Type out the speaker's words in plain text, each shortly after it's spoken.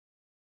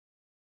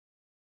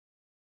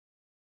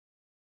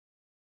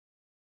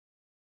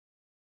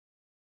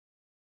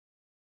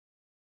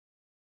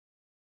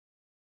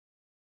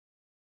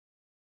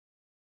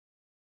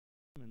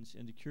demons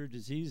and to cure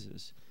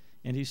diseases,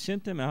 and he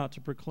sent them out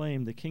to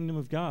proclaim the kingdom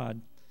of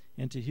God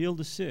and to heal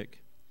the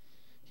sick.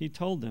 He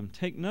told them,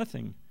 "Take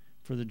nothing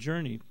for the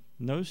journey,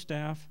 no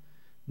staff,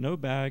 no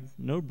bag,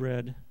 no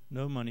bread,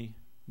 no money,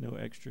 no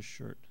extra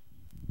shirt."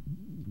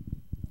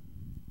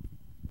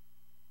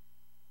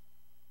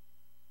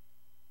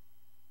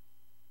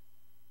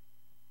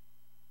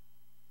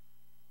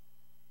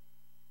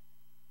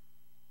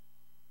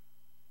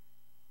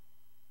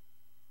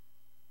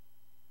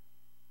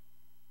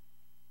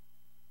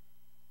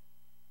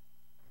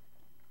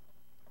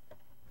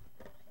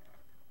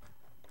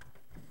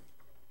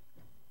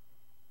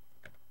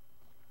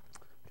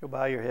 You'll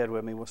bow your head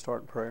with me. We'll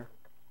start in prayer.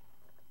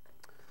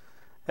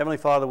 Heavenly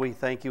Father, we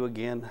thank you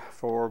again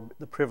for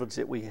the privilege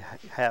that we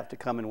have to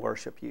come and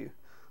worship you.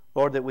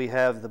 Lord, that we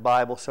have the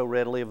Bible so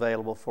readily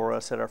available for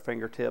us at our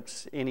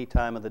fingertips any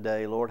time of the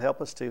day. Lord, help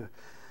us to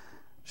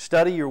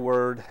study your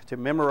word, to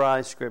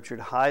memorize Scripture,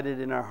 to hide it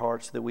in our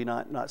hearts so that we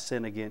not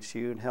sin against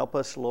you. And help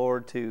us,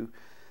 Lord, to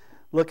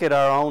look at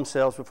our own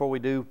selves before we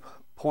do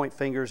point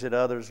fingers at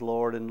others,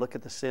 Lord, and look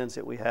at the sins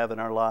that we have in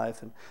our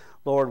life. And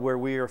Lord, where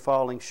we are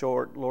falling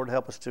short, Lord,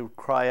 help us to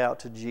cry out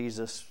to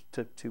Jesus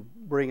to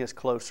bring us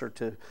closer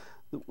to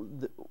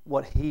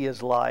what He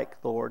is like,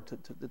 Lord,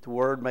 that the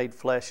Word made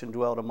flesh and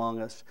dwelt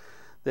among us,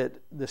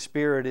 that the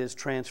Spirit is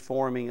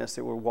transforming us,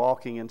 that we're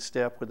walking in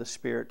step with the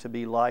Spirit to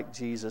be like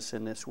Jesus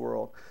in this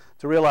world,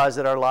 to realize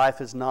that our life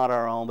is not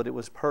our own, but it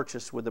was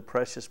purchased with the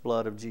precious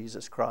blood of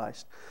Jesus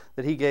Christ,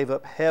 that He gave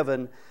up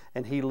heaven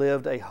and He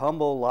lived a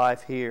humble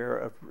life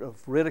here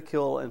of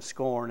ridicule and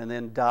scorn, and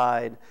then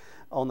died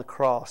on the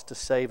cross to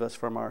save us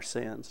from our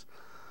sins.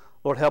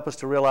 Lord, help us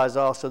to realize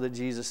also that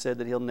Jesus said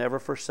that He'll never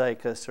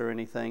forsake us or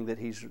anything, that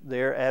He's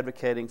there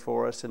advocating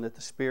for us, and that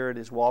the Spirit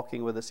is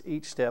walking with us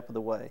each step of the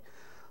way.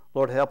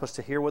 Lord, help us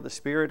to hear what the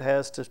Spirit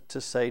has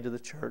to say to the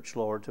church,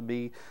 Lord, to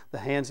be the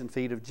hands and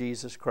feet of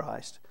Jesus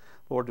Christ.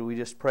 Lord, do we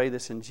just pray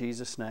this in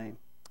Jesus' name?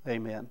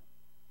 Amen.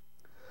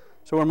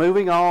 So we're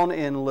moving on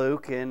in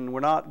Luke, and we're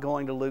not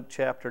going to Luke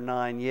chapter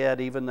 9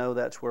 yet, even though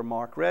that's where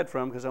Mark read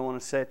from, because I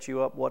want to set you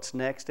up what's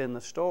next in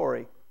the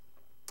story.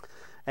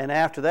 And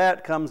after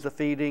that comes the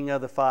feeding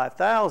of the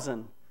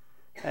 5,000.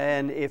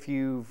 And if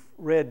you've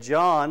read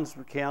John's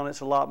account,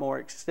 it's a lot more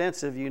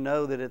extensive. You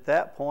know that at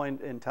that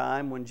point in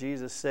time when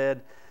Jesus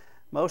said,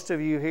 "Most of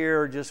you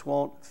here just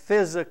want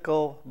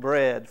physical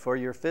bread for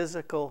your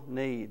physical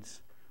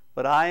needs,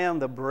 but I am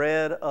the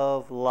bread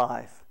of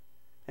life.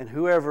 And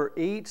whoever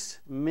eats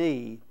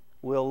me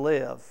will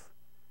live."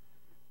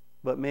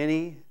 But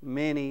many,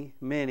 many,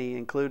 many,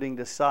 including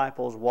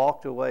disciples,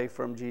 walked away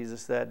from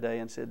Jesus that day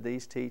and said,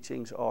 "These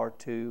teachings are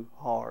too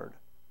hard."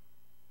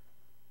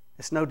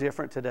 It's no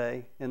different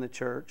today in the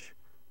church.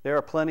 There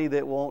are plenty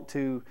that want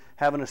to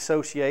have an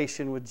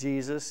association with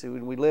Jesus.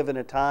 We live in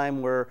a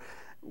time where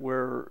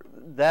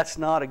that's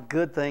not a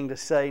good thing to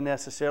say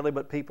necessarily,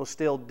 but people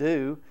still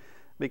do,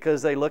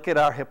 because they look at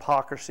our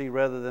hypocrisy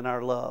rather than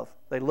our love.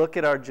 They look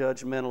at our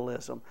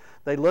judgmentalism.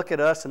 They look at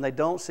us and they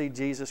don't see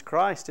Jesus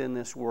Christ in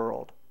this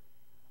world.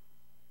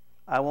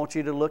 I want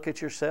you to look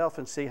at yourself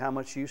and see how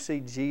much you see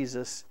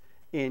Jesus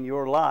in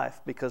your life,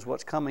 because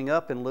what's coming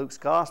up in Luke's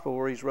gospel,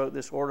 where he's wrote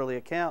this orderly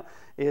account,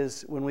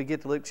 is when we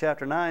get to Luke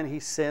chapter 9, he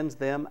sends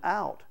them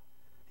out.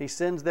 He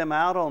sends them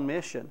out on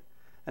mission.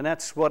 And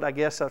that's what I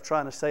guess I'm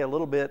trying to say a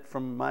little bit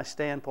from my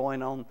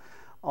standpoint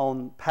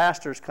on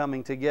pastors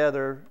coming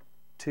together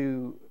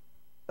to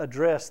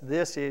address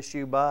this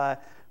issue by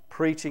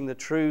preaching the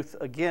truth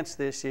against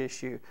this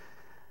issue.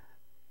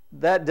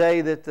 That day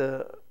that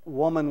the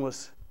woman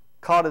was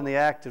caught in the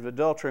act of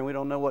adultery, and we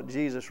don't know what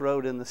Jesus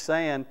wrote in the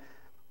sand,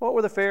 what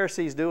were the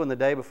Pharisees doing the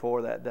day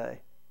before that day?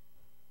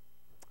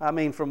 I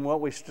mean, from what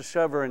we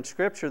discover in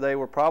Scripture, they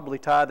were probably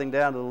tithing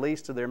down to the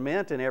least of their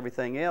mint and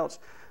everything else,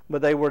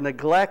 but they were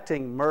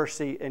neglecting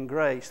mercy and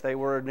grace. They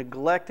were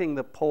neglecting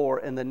the poor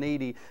and the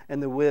needy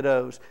and the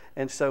widows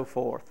and so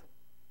forth.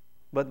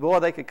 But boy,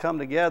 they could come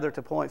together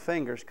to point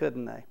fingers,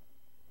 couldn't they?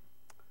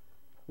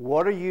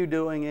 What are you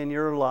doing in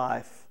your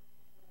life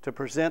to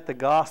present the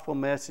gospel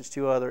message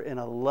to others in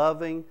a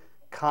loving,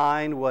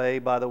 kind way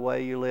by the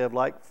way you live?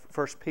 Like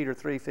 1 Peter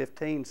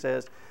 3:15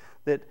 says,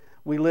 that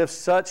we live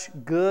such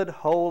good,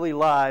 holy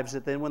lives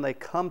that then when they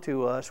come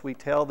to us, we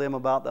tell them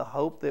about the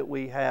hope that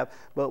we have,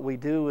 but we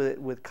do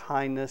it with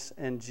kindness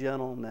and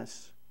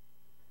gentleness.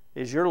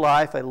 Is your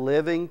life a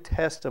living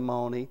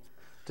testimony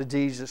to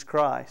Jesus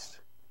Christ?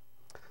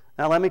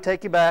 Now let me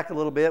take you back a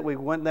little bit. We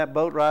went in that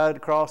boat ride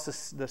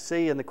across the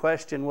sea, and the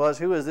question was,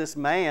 who is this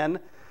man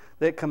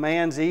that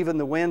commands even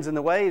the winds and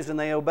the waves, and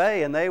they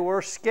obey? And they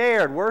were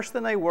scared, worse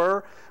than they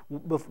were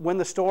when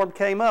the storm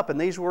came up, and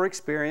these were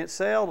experienced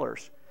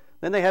sailors.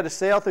 Then they had to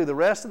sail through the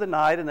rest of the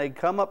night, and they'd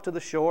come up to the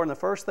shore, and the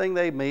first thing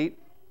they meet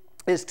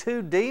is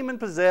two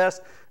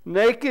demon-possessed,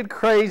 naked,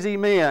 crazy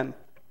men.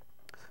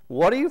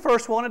 What do you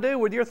first want to do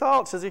with your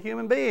thoughts as a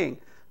human being?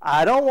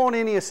 I don't want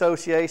any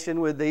association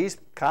with these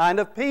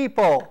kind of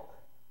people,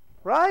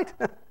 right?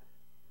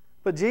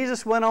 But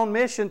Jesus went on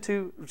mission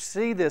to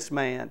see this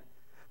man,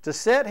 to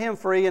set him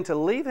free and to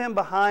leave him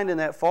behind in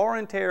that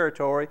foreign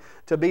territory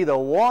to be the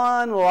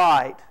one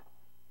light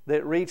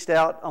that reached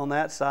out on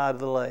that side of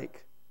the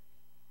lake.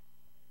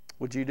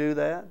 Would you do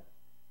that?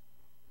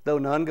 Though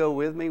none go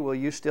with me, will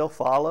you still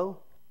follow?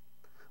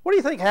 What do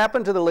you think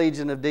happened to the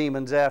legion of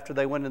demons after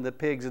they went into the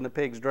pigs and the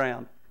pigs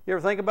drowned? You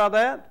ever think about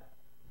that?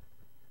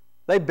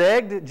 They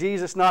begged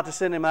Jesus not to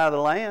send him out of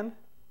the land.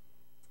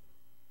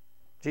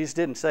 Jesus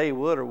didn't say he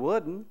would or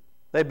wouldn't.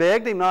 They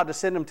begged him not to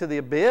send him to the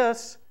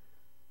abyss.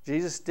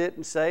 Jesus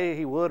didn't say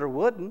he would or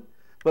wouldn't.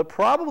 But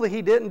probably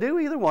he didn't do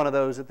either one of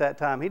those at that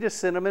time. He just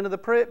sent them into the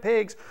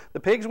pigs. The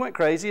pigs went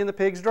crazy and the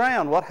pigs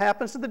drowned. What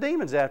happens to the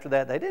demons after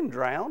that? They didn't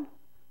drown.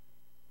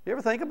 You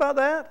ever think about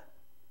that?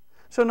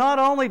 So not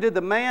only did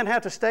the man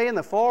have to stay in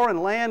the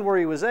foreign land where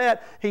he was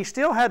at, he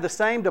still had the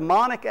same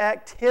demonic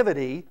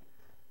activity.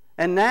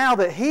 And now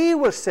that he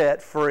was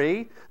set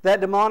free,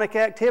 that demonic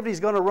activity is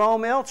going to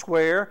roam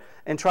elsewhere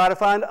and try to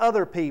find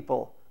other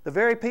people. The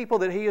very people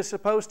that he is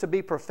supposed to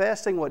be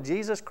professing what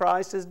Jesus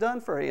Christ has done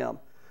for him.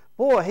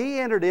 Boy, he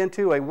entered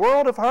into a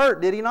world of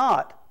hurt, did he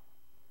not?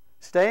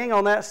 Staying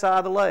on that side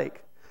of the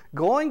lake.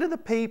 Going to the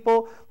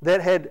people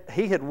that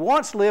he had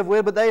once lived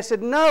with, but they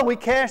said, no, we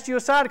cast you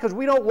aside because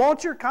we don't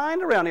want your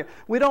kind around here.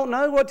 We don't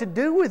know what to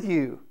do with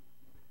you.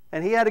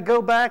 And he had to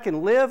go back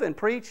and live and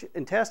preach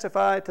and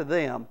testify to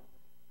them.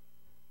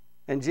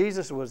 And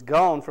Jesus was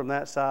gone from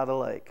that side of the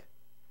lake.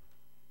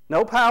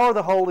 No power of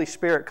the Holy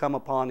Spirit come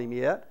upon him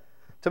yet.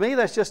 To me,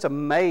 that's just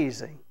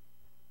amazing.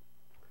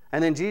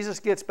 And then Jesus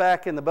gets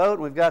back in the boat,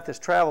 and we've got this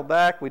travel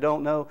back. We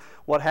don't know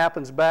what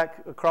happens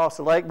back across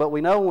the lake, but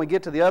we know when we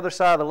get to the other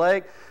side of the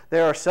lake,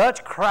 there are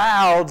such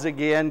crowds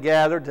again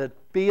gathered to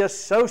be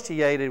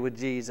associated with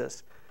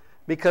Jesus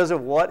because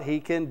of what he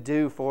can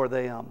do for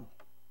them.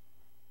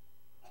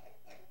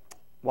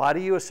 Why do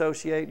you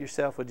associate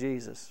yourself with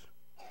Jesus?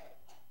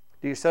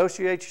 Do you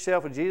associate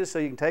yourself with Jesus so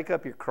you can take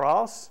up your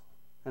cross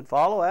and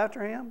follow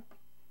after him?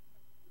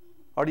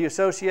 Or do you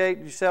associate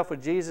yourself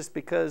with Jesus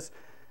because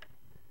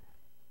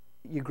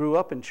you grew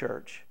up in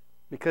church,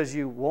 because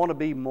you want to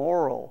be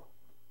moral?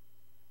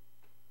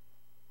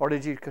 Or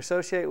did you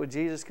associate with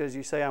Jesus because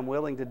you say, I'm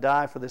willing to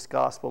die for this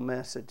gospel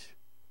message?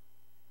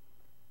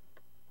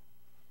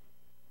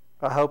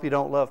 I hope you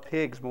don't love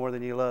pigs more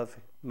than you love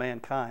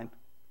mankind.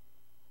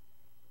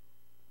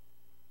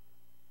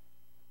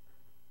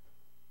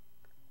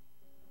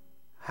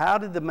 How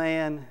did the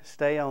man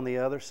stay on the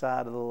other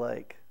side of the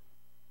lake?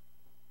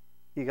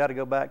 You got to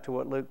go back to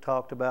what Luke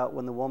talked about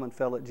when the woman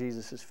fell at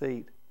Jesus'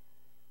 feet.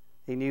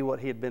 He knew what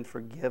he had been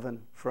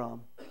forgiven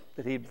from,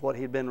 what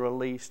he had been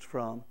released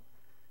from.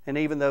 And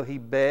even though he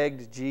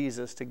begged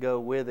Jesus to go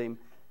with him,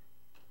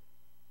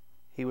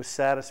 he was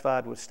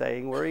satisfied with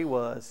staying where he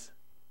was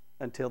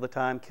until the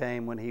time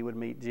came when he would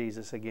meet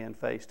Jesus again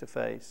face to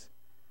face.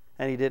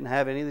 And he didn't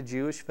have any of the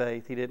Jewish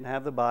faith. He didn't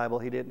have the Bible.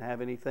 He didn't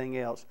have anything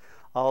else.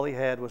 All he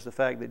had was the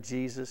fact that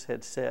Jesus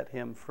had set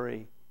him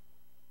free.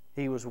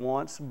 He was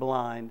once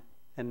blind,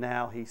 and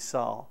now he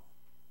saw.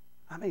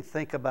 I mean,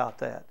 think about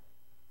that.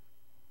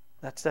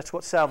 That's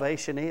what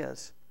salvation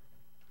is.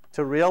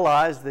 To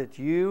realize that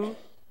you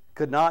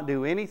could not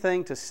do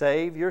anything to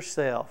save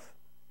yourself.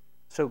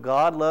 So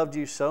God loved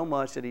you so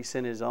much that he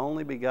sent his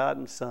only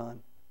begotten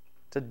Son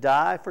to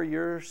die for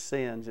your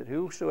sins, that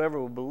whosoever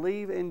will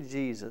believe in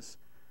Jesus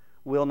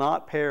will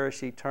not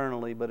perish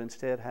eternally, but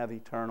instead have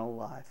eternal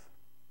life.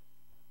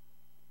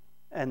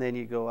 And then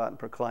you go out and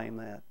proclaim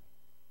that.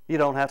 You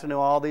don't have to know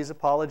all these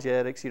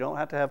apologetics. You don't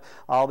have to have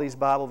all these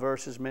Bible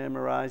verses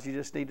memorized. You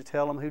just need to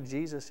tell them who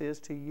Jesus is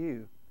to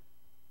you.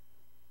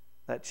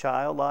 That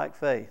childlike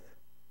faith.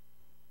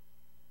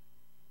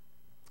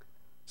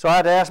 So I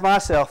had to ask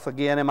myself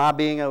again, am I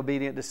being an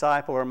obedient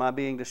disciple, or am I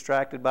being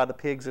distracted by the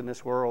pigs in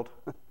this world?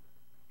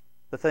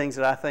 The things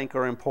that I think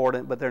are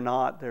important, but they're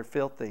not. They're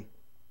filthy.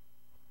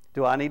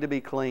 Do I need to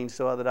be clean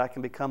so that I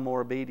can become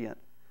more obedient?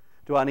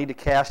 Do I need to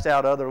cast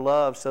out other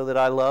love so that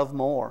I love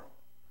more?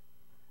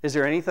 Is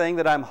there anything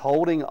that I'm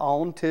holding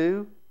on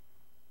to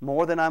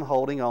more than I'm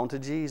holding on to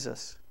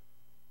Jesus?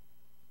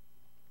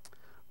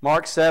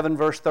 Mark 7,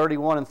 verse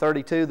 31 and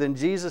 32, Then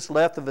Jesus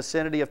left the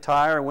vicinity of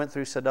Tyre and went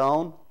through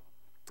Sidon,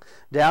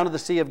 down to the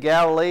Sea of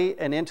Galilee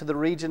and into the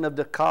region of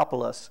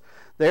Decapolis.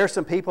 There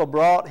some people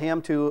brought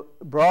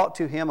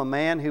to him a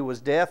man who was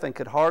deaf and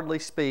could hardly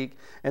speak,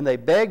 and they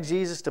begged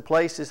Jesus to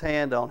place his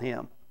hand on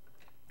him.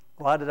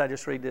 Why did I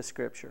just read this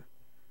scripture?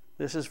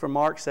 This is from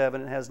Mark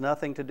 7. It has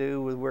nothing to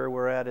do with where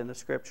we're at in the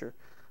scripture.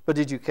 But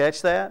did you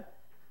catch that?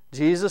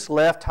 Jesus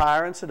left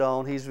Tyre and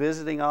Sidon. He's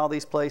visiting all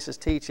these places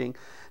teaching,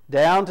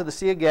 down to the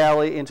Sea of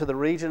Galilee into the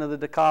region of the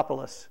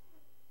Decapolis.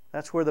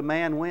 That's where the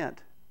man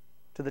went,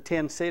 to the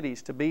 10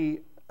 cities to be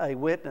a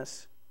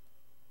witness.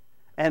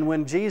 And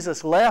when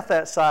Jesus left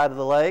that side of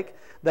the lake,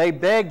 they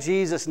begged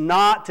Jesus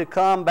not to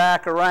come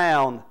back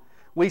around.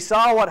 We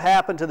saw what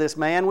happened to this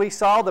man. We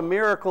saw the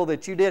miracle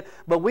that you did,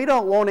 but we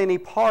don't want any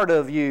part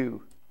of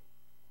you.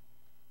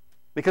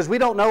 Because we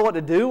don't know what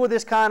to do with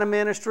this kind of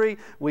ministry.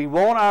 We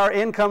want our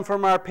income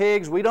from our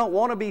pigs. We don't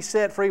want to be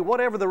set free.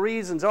 Whatever the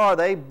reasons are,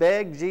 they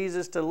beg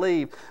Jesus to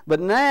leave. But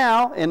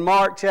now, in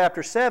Mark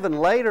chapter 7,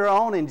 later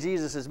on in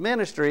Jesus'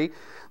 ministry,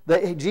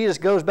 Jesus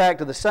goes back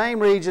to the same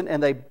region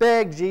and they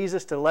beg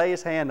Jesus to lay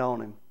his hand on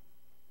him.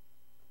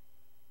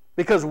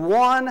 Because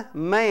one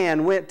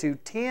man went to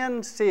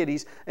 10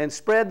 cities and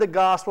spread the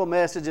gospel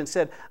message and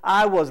said,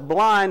 I was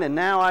blind and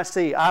now I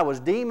see. I was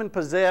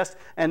demon-possessed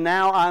and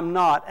now I'm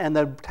not. And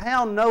the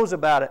town knows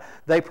about it.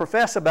 They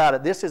profess about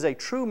it. This is a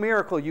true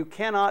miracle you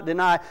cannot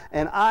deny,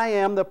 and I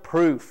am the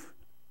proof.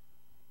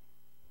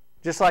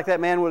 Just like that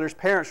man with his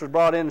parents was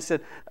brought in and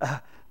said,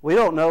 we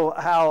don't know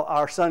how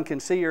our son can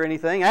see or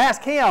anything.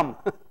 Ask him.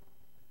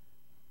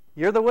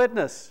 You're the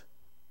witness.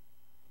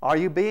 Are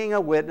you being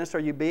a witness? Are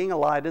you being a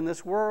light in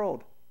this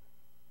world?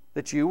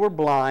 That you were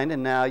blind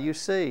and now you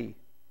see.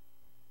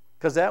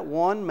 Because that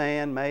one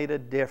man made a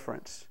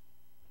difference.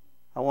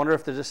 I wonder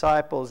if the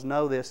disciples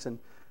know this in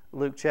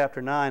Luke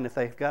chapter 9, if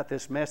they've got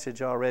this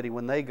message already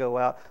when they go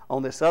out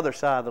on this other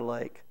side of the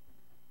lake.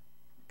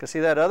 Because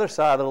see, that other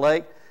side of the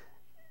lake,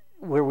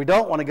 where we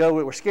don't want to go,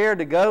 where we're scared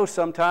to go,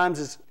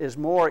 sometimes is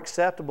more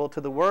acceptable to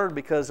the Word,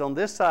 because on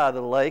this side of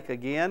the lake,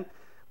 again,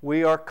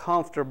 we are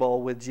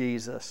comfortable with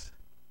Jesus.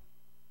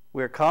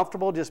 We're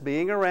comfortable just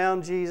being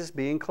around Jesus,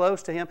 being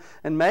close to Him.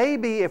 And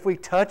maybe if we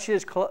touch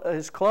His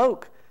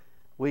cloak,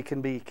 we can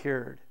be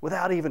cured.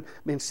 Without even,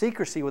 in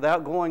secrecy,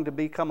 without going to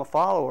become a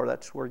follower.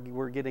 That's where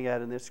we're getting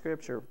at in this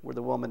scripture, where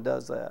the woman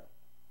does that.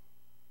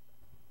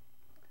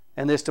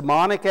 And this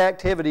demonic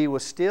activity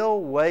was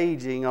still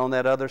waging on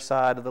that other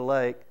side of the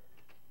lake.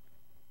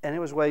 And it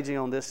was waging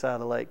on this side of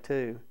the lake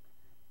too.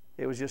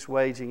 It was just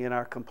waging in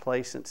our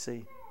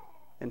complacency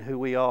and who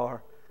we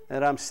are.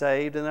 And I'm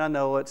saved and I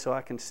know it, so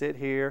I can sit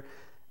here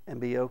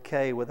and be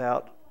okay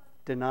without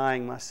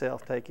denying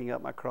myself, taking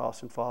up my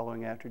cross and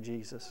following after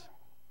Jesus.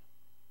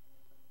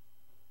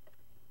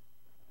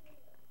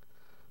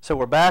 So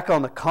we're back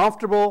on the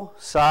comfortable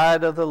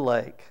side of the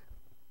lake.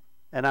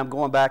 And I'm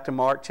going back to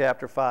Mark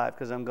chapter 5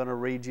 because I'm going to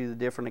read you the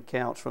different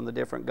accounts from the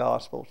different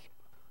Gospels.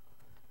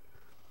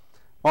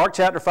 Mark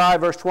chapter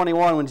 5, verse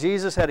 21, when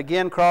Jesus had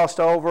again crossed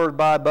over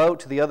by boat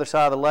to the other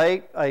side of the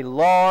lake, a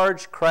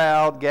large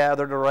crowd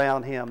gathered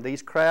around him.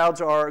 These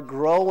crowds are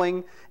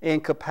growing in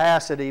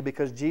capacity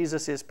because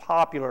Jesus is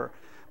popular.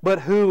 But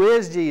who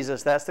is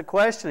Jesus? That's the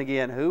question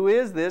again. Who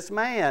is this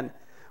man?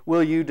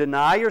 Will you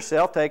deny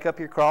yourself, take up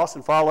your cross,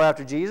 and follow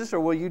after Jesus, or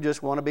will you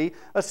just want to be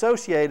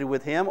associated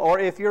with Him? Or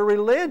if you're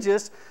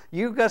religious,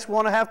 you just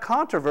want to have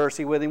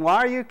controversy with Him. Why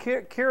are you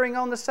curing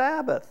on the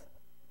Sabbath?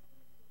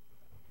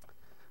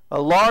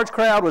 A large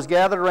crowd was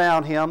gathered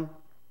around him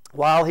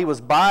while he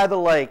was by the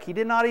lake. He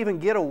did not even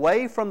get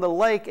away from the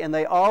lake, and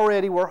they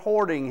already were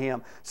hoarding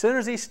him. As soon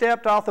as he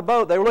stepped off the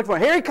boat, they were looking for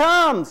him. Here he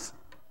comes!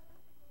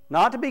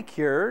 Not to be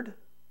cured,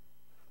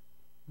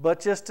 but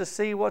just to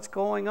see what's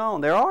going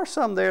on. There are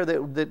some there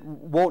that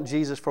want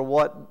Jesus for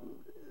what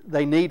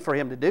they need for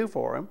Him to do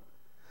for them.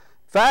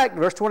 In fact,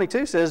 verse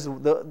 22 says,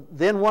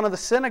 then one of the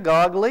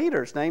synagogue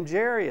leaders named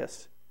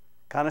Jairus.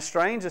 Kind of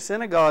strange, a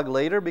synagogue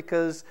leader,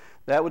 because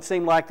that would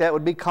seem like that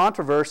would be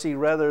controversy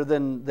rather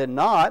than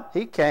not.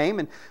 He came,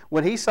 and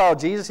when he saw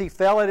Jesus, he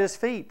fell at His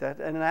feet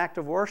in an act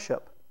of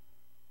worship.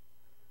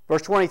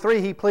 Verse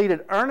 23, he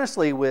pleaded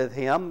earnestly with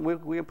him.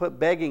 We can put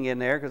begging in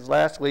there because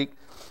last week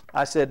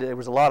I said there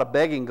was a lot of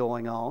begging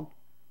going on.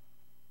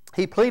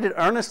 He pleaded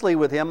earnestly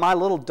with him, my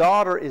little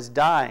daughter is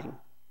dying.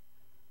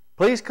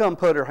 Please come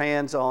put your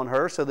hands on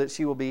her so that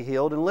she will be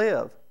healed and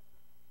live.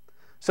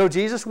 So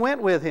Jesus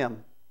went with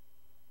him.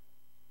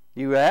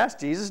 You ask,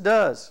 Jesus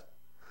does.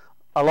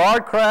 A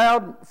large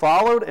crowd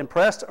followed and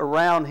pressed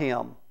around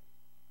him.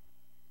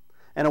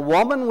 And a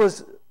woman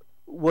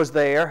was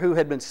there who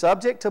had been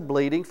subject to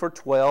bleeding for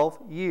 12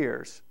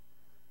 years.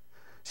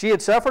 She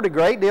had suffered a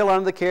great deal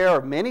under the care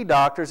of many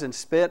doctors and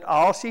spent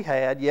all she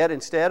had, yet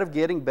instead of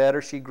getting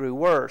better, she grew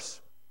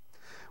worse.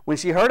 When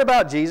she heard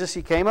about Jesus,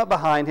 she came up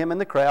behind him in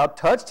the crowd,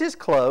 touched his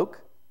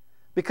cloak,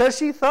 because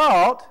she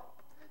thought,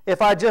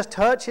 if I just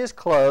touch his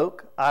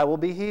cloak, I will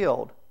be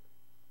healed.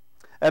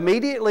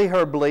 Immediately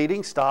her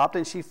bleeding stopped,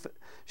 and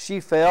she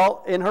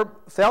felt in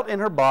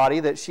her body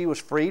that she was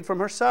freed from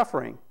her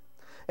suffering.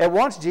 At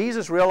once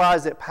Jesus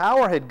realized that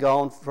power had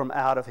gone from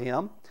out of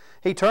him.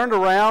 He turned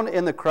around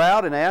in the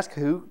crowd and asked,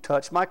 who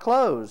touched my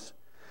clothes?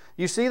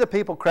 You see the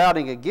people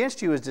crowding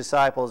against you, his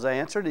disciples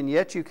answered, and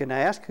yet you can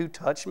ask, who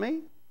touched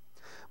me?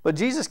 But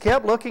Jesus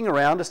kept looking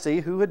around to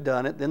see who had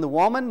done it. Then the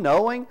woman,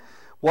 knowing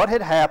what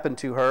had happened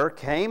to her,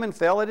 came and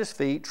fell at his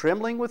feet,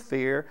 trembling with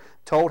fear,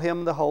 told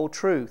him the whole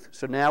truth.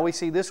 So now we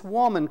see this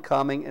woman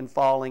coming and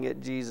falling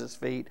at Jesus'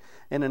 feet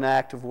in an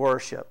act of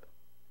worship.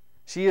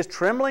 She is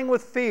trembling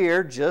with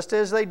fear, just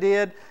as they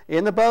did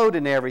in the boat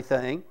and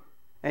everything,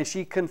 and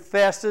she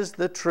confesses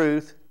the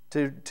truth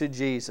to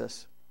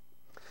Jesus.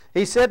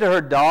 He said to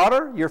her,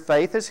 daughter, your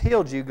faith has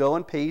healed you. Go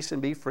in peace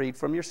and be freed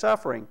from your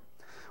suffering.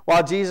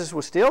 While Jesus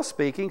was still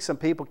speaking, some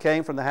people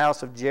came from the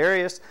house of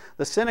Jairus,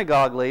 the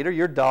synagogue leader.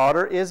 Your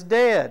daughter is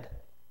dead.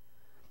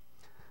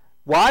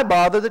 Why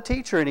bother the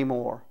teacher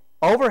anymore?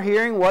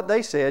 Overhearing what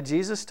they said,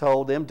 Jesus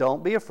told them,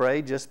 don't be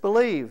afraid, just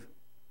believe.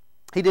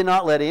 He did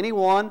not let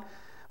anyone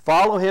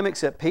follow him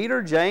except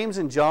Peter, James,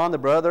 and John, the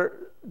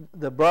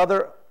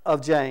brother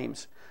of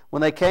James.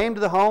 When they came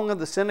to the home of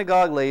the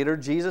synagogue leader,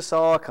 Jesus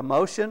saw a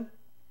commotion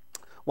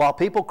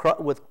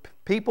with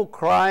people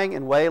crying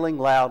and wailing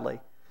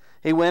loudly.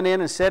 He went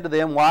in and said to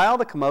them, why all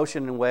the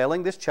commotion and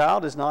wailing? This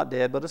child is not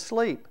dead but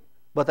asleep.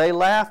 But they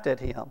laughed at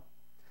him.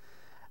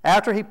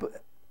 After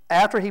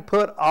he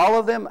put all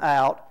of them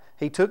out,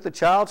 he took the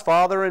child's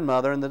father and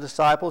mother and the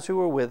disciples who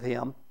were with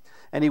him,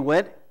 and he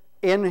went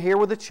in here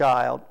where the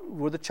child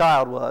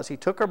was. He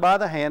took her by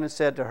the hand and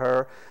said to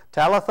her,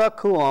 Talitha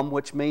cum,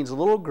 which means,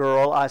 little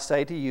girl, I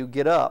say to you,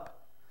 get up.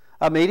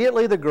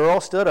 Immediately the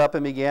girl stood up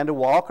and began to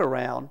walk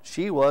around.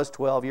 She was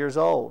 12 years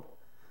old.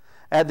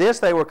 At this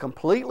they were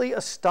completely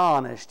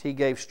astonished. He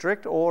gave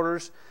strict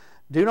orders,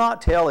 do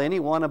not tell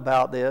anyone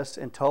about this,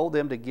 and told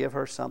them to give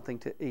her something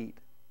to eat.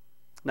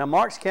 Now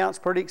Mark's account's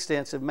pretty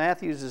extensive.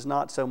 Matthew's is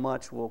not so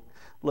much. We'll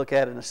look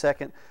at it in a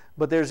second.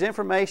 But there's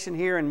information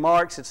here in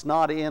Mark's that's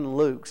not in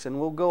Luke's. And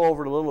we'll go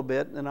over it a little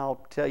bit, and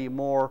I'll tell you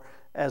more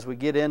as we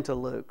get into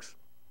Luke's.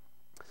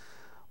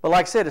 But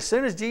like I said, as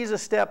soon as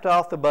Jesus stepped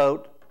off the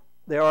boat,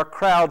 there are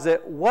crowds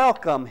that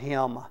welcome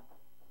him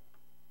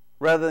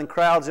rather than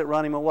crowds that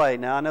run him away.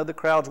 Now, I know the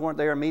crowds weren't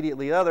there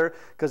immediately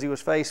because he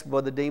was faced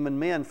with the demon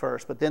men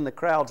first. But then the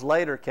crowds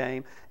later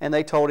came, and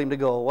they told him to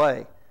go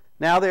away.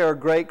 Now there are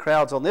great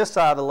crowds on this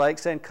side of the lake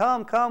saying,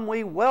 come, come,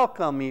 we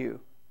welcome you.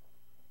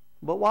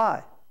 But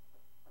why?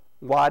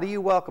 Why do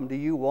you welcome? Do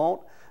you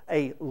want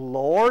a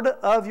Lord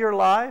of your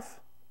life?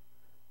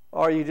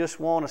 Or you just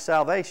want a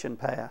salvation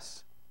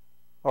pass?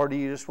 Or do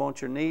you just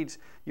want your needs,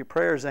 your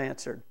prayers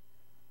answered?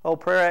 Oh,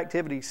 prayer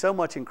activity so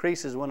much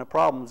increases when a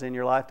problem's in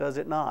your life, does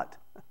it not?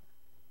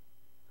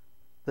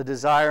 The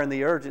desire and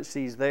the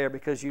urgency is there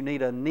because you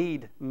need a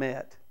need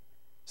met.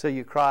 So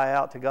you cry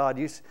out to God.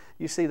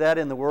 You see that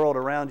in the world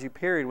around you,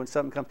 period, when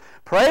something comes.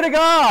 Pray to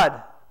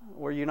God!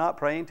 Were you not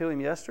praying to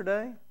him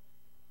yesterday?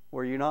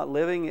 Were you not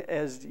living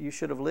as you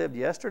should have lived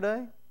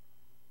yesterday?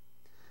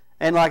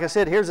 And like I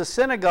said, here's a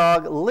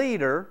synagogue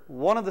leader,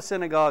 one of the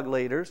synagogue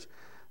leaders,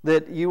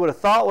 that you would have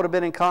thought would have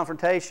been in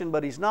confrontation,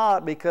 but he's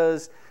not,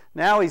 because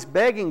now he's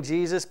begging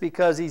Jesus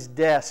because he's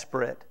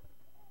desperate.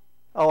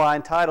 Oh, I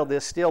entitled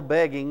this Still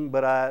Begging,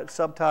 but I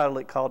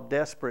subtitled it called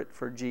Desperate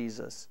for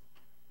Jesus.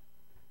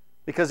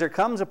 Because there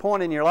comes a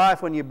point in your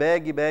life when you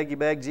beg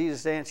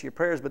Jesus to answer your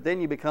prayers, but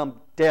then you become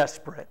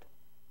desperate.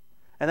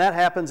 And that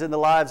happens in the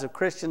lives of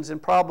Christians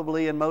and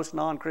probably in most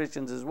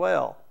non-Christians as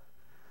well.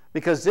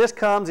 Because this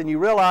comes and you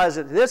realize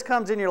that this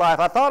comes in your life.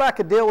 I thought I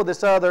could deal with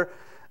this other.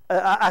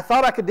 I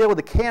thought I could deal with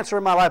the cancer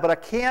in my life, but I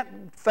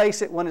can't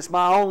face it when it's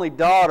my only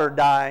daughter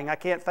dying. I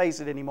can't face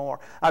it anymore.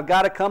 I've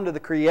got to come to the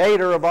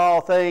Creator of all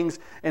things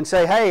and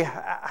say, hey,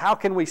 how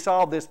can we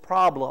solve this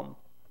problem?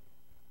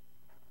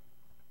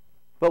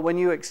 But when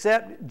you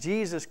accept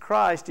Jesus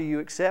Christ, do you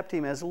accept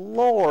him as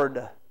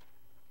Lord?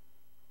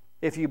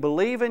 If you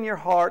believe in your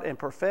heart and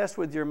profess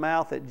with your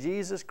mouth that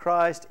Jesus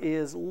Christ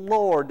is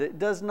Lord, it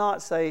does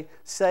not say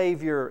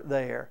Savior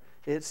there.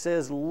 It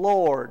says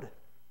Lord.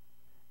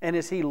 And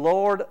is he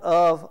Lord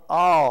of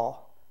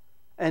all?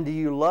 And do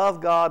you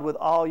love God with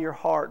all your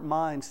heart,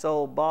 mind,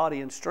 soul,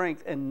 body, and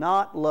strength, and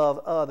not love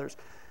others?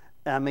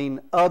 I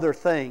mean, other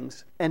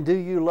things. And do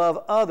you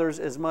love others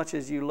as much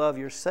as you love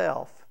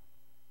yourself?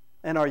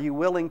 And are you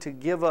willing to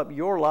give up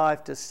your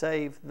life to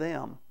save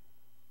them?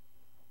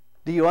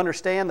 Do you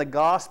understand the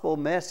gospel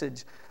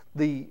message,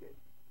 the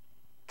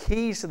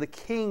keys to the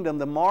kingdom,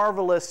 the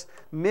marvelous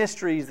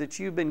mysteries that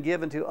you've been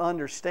given to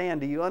understand?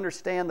 Do you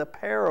understand the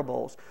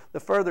parables, the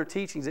further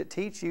teachings that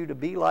teach you to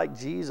be like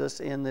Jesus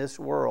in this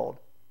world?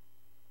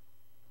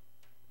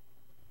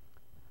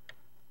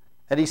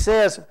 And he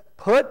says,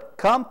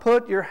 come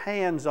put your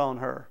hands on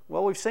her.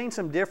 Well, we've seen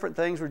some different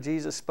things where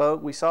Jesus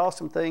spoke. We saw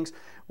some things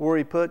where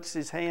he puts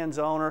his hands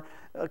on her.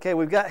 Okay,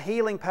 we've got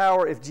healing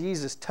power if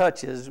Jesus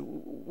touches.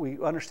 We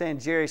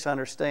understand, Jairus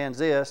understands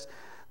this.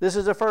 This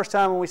is the first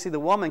time when we see the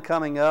woman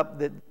coming up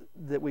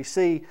that we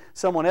see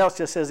someone else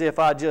just says, if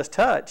I just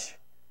touch.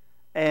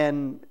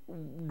 And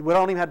we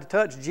don't even have to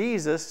touch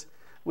Jesus.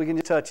 We can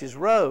just touch his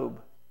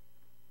robe.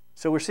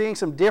 So we're seeing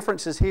some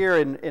differences here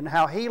in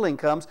how healing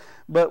comes.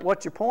 But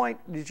what your point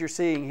that you're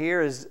seeing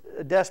here is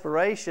a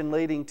desperation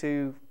leading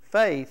to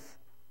faith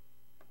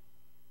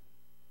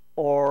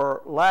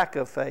or lack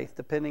of faith,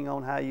 depending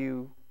on how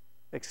you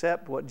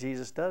accept what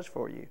Jesus does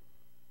for you.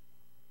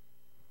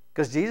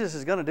 Because Jesus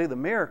is going to do the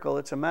miracle.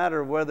 It's a matter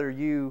of whether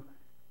you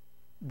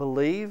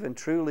believe and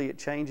truly it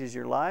changes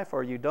your life,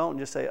 or you don't and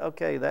just say,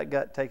 okay, that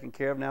got taken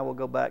care of. Now we'll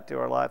go back to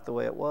our life the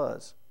way it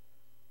was.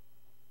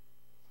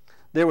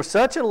 There was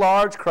such a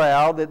large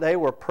crowd that they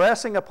were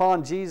pressing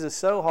upon Jesus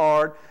so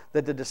hard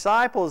that the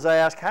disciples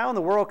asked, how in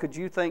the world could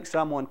you think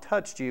someone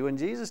touched you? And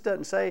Jesus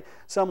doesn't say,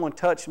 someone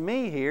touched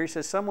me here. He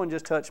says, someone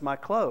just touched my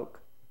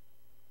cloak.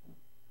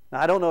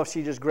 Now, I don't know if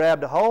she just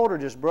grabbed a hold or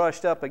just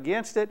brushed up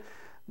against it,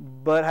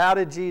 but how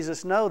did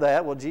Jesus know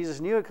that? Well, Jesus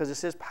knew it because it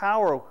says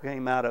power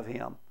came out of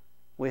him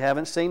We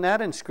haven't seen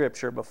that in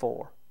Scripture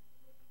before.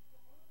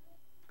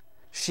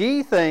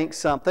 She thinks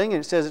something,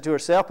 and says it to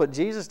herself, but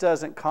Jesus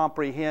doesn't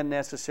comprehend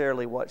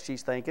necessarily what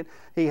she's thinking.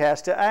 He has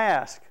to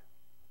ask,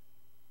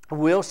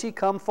 will she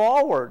come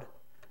forward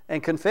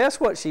and confess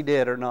what she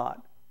did or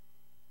not?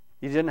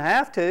 You didn't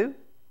have to.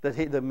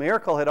 The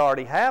miracle had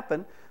already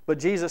happened, but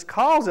Jesus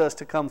calls us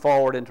to come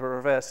forward and to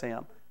profess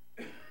Him.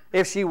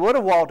 If she would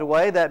have walked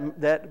away,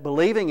 that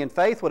believing in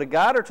faith would have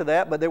got her to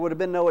that, but there would have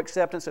been no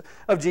acceptance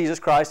of Jesus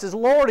Christ as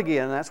Lord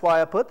again. And that's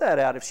why I put that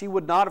out. If she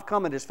would not have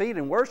come at His feet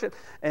and worshiped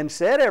and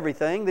said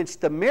everything, then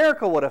the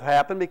miracle would have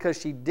happened because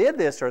she did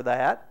this or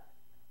that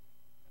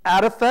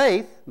out of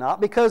faith, not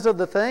because of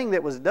the thing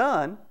that was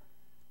done,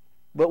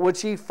 but would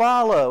she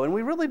follow? And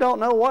we really don't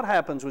know what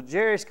happens with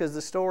Jairus because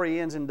the story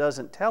ends and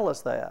doesn't tell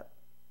us that.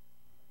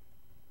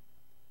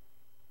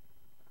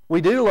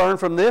 We do learn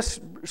from this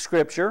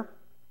Scripture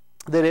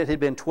that it had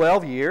been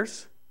 12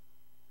 years.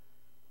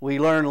 We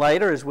learn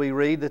later as we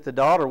read that the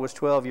daughter was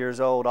 12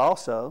 years old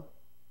also.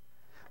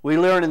 We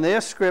learn in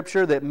this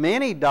Scripture that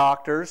many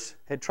doctors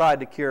had tried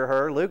to cure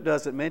her. Luke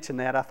doesn't mention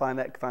that. I find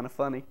that kind of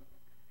funny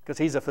because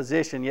he's a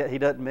physician, yet he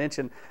doesn't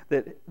mention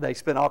that they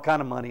spent all kind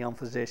of money on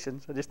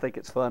physicians. I just think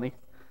it's funny.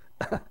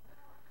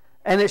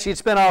 And that she'd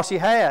spent all she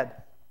had.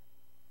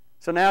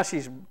 So now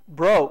she's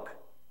broke.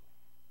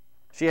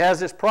 She has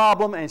this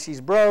problem and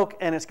she's broke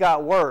and it's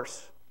got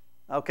worse.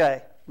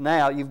 Okay.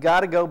 Now, you've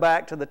got to go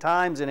back to the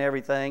times and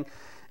everything.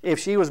 If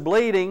she was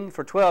bleeding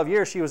for 12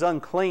 years, she was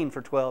unclean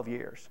for 12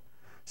 years.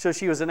 So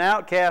she was an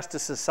outcast to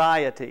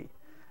society,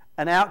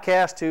 an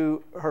outcast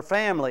to her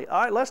family.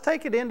 All right, let's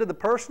take it into the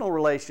personal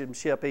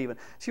relationship even.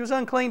 She was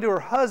unclean to her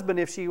husband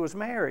if she was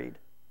married.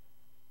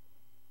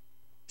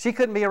 She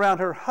couldn't be around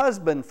her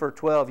husband for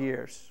 12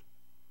 years.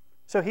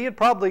 So he had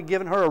probably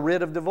given her a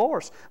writ of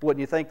divorce.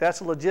 Wouldn't you think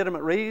that's a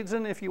legitimate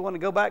reason if you want to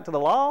go back to the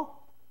law?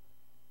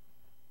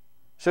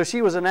 So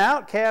she was an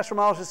outcast from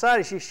all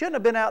society. She shouldn't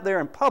have been out there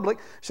in public,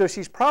 so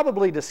she's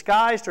probably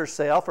disguised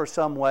herself or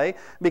some way,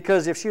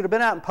 because if she would have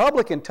been out in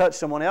public and touched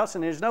someone else,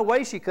 and there's no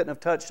way she couldn't have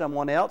touched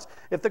someone else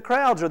if the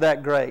crowds are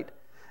that great.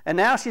 And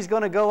now she's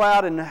going to go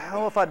out and,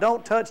 if I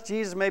don't touch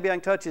Jesus, maybe I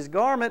can touch His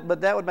garment,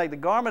 but that would make the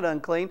garment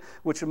unclean,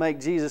 which would make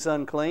Jesus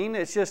unclean.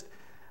 It's just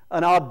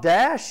an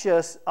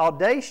audacious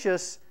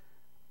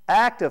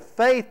act of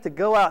faith to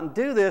go out and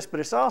do this, but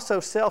it's also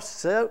so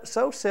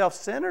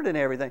self-centered and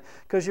everything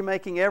because you're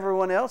making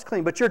everyone else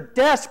clean. But you're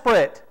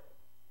desperate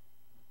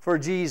for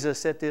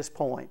Jesus at this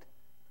point,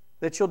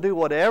 that you'll do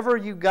whatever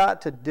you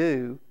got to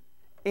do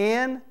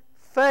in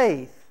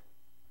faith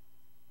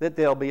that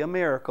there'll be a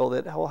miracle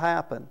that will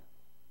happen.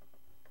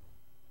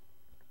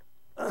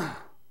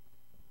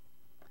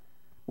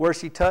 Where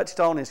she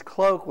touched on His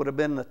cloak would have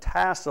been the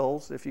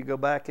tassels. If you go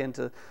back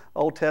into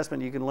Old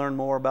Testament, you can learn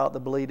more about the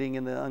bleeding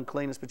and the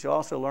uncleanness, but you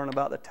also learn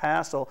about the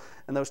tassel,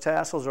 and those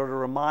tassels are to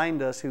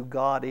remind us who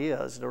God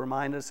is, to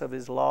remind us of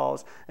His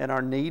laws and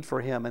our need for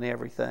Him and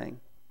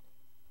everything.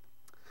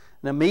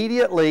 And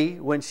immediately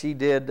when she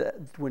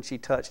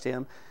touched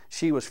Him,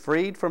 she was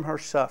freed from her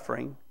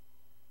suffering,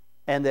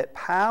 and that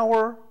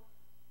power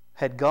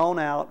had gone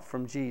out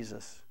from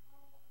Jesus.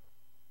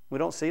 We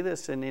don't see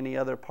this in any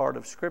other part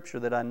of Scripture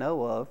that I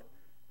know of.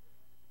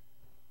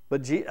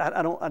 But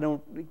I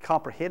don't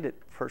comprehend it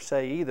per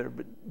se either.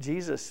 But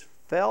Jesus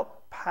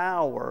felt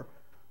power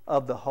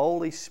of the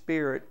Holy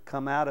Spirit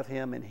come out of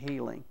Him in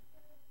healing.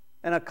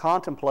 And I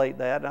contemplate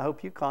that, and I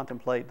hope you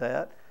contemplate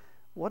that.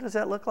 What does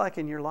that look like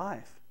in your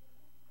life?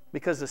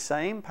 Because the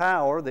same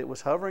power that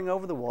was hovering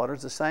over the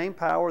waters, the same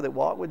power that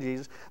walked with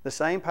Jesus, the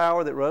same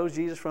power that rose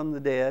Jesus from the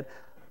dead,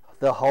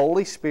 the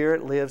Holy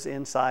Spirit lives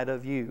inside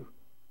of you.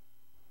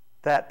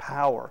 That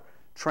power,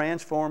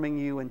 transforming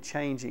you and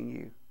changing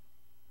you.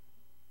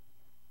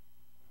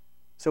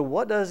 So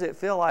what does it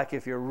feel like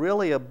if you're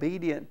really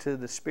obedient to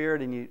the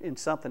Spirit and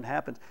something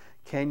happens?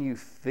 Can you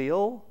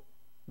feel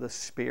the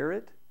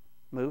Spirit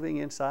moving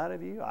inside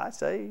of you? I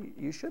say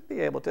you should be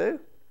able to.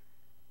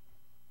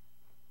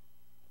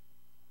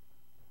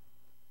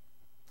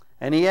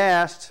 And he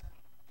asked,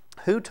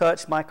 "Who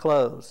touched my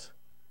clothes?"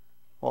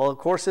 Well, of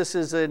course, this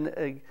is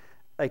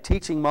a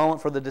teaching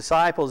moment for the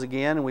disciples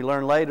again, and we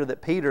learn later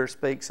that Peter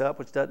speaks up,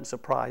 which doesn't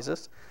surprise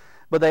us.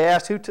 But they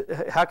asked,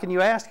 how can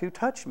you ask, who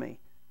touched me?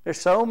 There's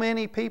so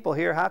many people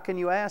here, how can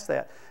you ask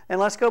that? And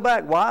let's go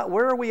back.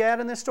 Where are we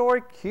at in this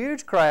story?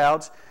 Huge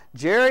crowds.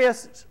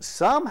 Jairus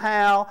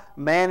somehow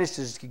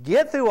manages to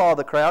get through all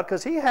the crowd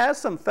because he has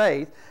some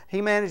faith.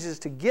 He manages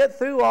to get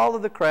through all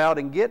of the crowd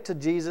and get to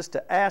Jesus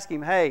to ask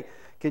Him, hey,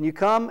 can you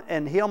come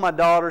and heal my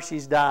daughter?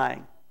 She's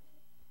dying.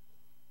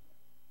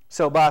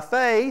 So by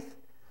faith,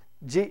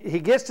 he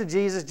gets to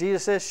Jesus.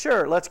 Jesus says,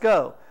 sure, let's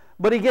go.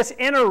 But he gets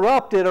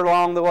interrupted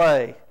along the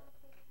way.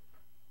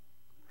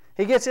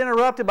 He gets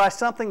interrupted by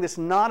something that's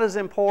not as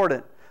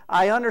important.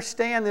 I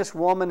understand this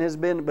woman has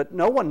been, but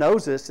no one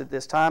knows this at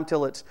this time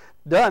till it's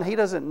done. He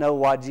doesn't know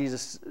why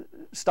Jesus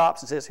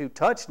stops and says, who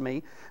touched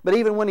me? But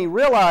even when he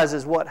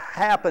realizes what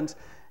happens,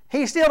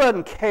 he still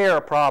doesn't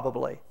care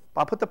probably.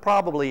 I'll put the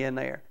probably in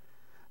there.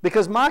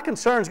 Because my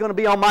concern is going to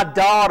be on my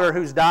daughter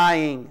who's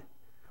dying.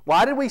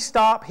 Why did we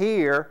stop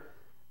here?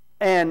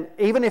 And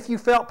even if you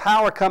felt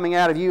power coming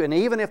out of you, and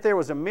even if there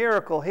was a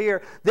miracle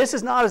here, this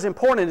is not as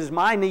important as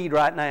my need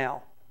right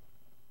now.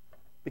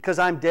 Because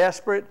I'm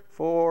desperate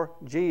for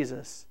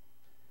Jesus.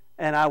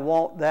 And I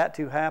want that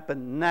to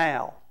happen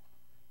now.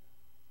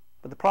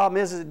 But the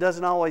problem is it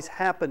doesn't always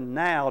happen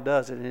now,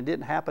 does it? And it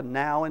didn't happen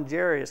now in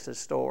Jairus'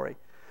 story.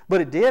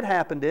 But it did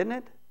happen, didn't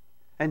it?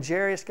 And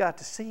Jairus got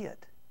to see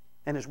it.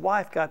 And his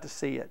wife got to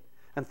see it.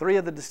 And 3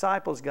 of the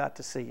disciples got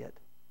to see it.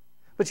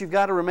 But you've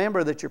got to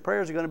remember that your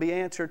prayers are going to be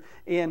answered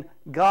in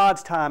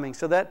God's timing.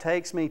 So that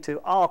takes me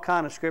to all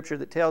kind of Scripture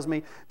that tells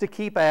me to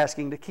keep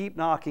asking, to keep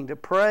knocking, to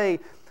pray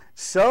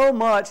so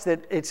much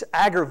that it's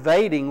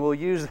aggravating, we'll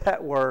use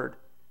that word,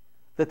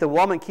 that the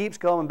woman keeps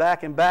going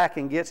back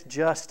and gets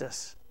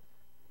justice.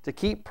 To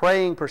keep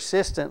praying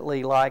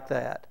persistently like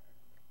that.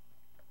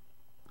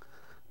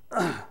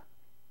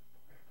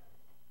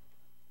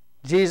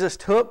 Jesus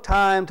took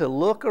time to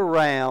look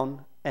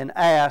around and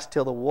asked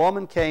till the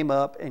woman came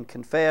up and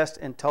confessed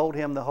and told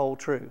him the whole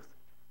truth.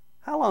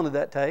 How long did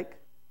that take?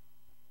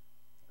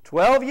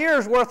 12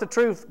 years worth of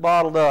truth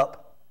bottled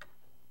up.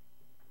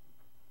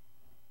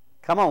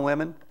 Come on,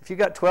 women. If you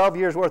got 12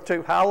 years worth of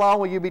truth, how long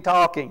will you be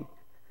talking?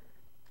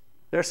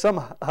 There's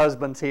some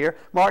husbands here.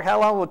 Mark,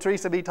 how long will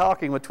Teresa be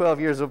talking with 12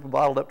 years of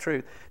bottled up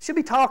truth? She'll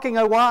be talking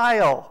a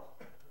while.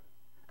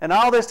 And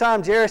all this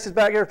time, Jairus is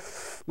back here,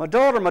 my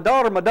daughter, my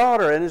daughter, my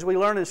daughter. And as we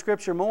learn in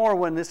Scripture more,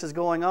 when this is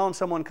going on,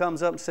 someone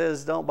comes up and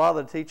says, don't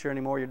bother to teach her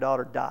anymore, your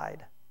daughter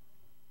died.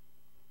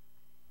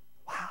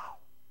 Wow.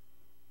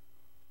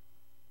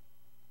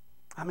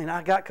 I mean,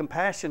 I got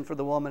compassion for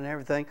the woman and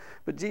everything,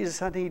 but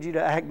Jesus, I need you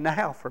to act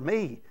now for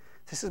me.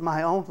 This is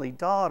my only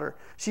daughter.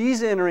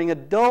 She's entering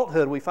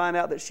adulthood. We find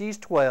out that she's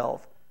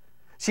 12.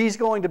 She's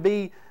going to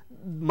be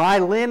my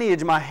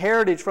lineage, my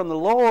heritage from the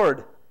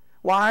Lord.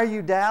 Why are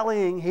you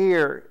dallying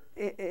here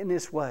in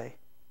this way?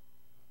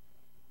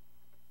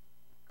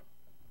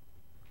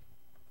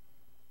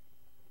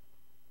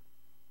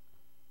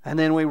 And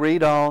then we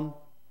read on,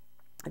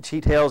 and she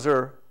tells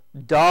her,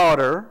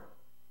 daughter,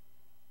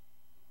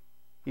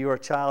 you are a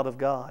child of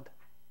God.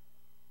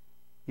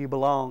 You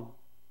belong.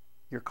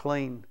 You're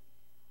clean.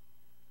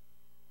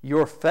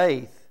 Your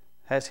faith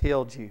has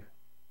healed you.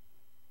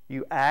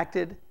 You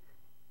acted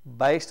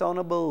based on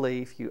a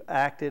belief. You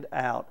acted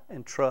out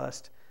and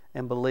trust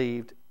and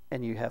believed,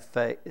 and you have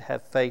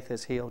faith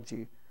has healed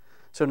you.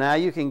 So now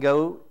you can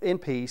go in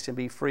peace and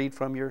be freed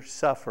from your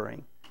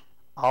suffering,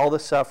 all the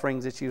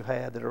sufferings that you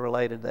had that are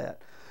related to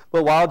that.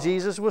 But while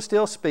Jesus was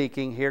still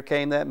speaking, here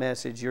came that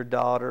message, your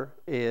daughter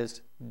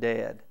is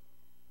dead.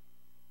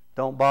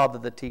 Don't bother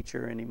the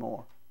teacher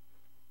anymore.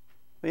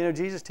 You know,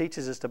 Jesus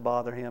teaches us to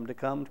bother Him, to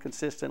come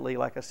consistently,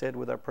 like I said,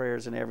 with our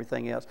prayers and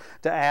everything else,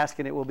 to ask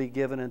and it will be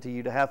given unto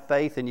you, to have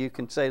faith and you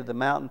can say to the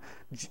mountain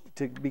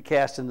to be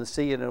cast in the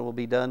sea and it will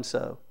be done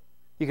so.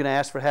 You can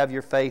ask for have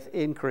your faith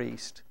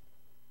increased.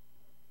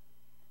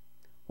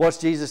 What's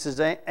Jesus'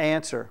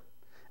 answer?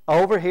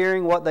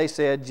 Overhearing what they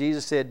said,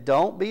 Jesus said,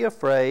 don't be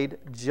afraid,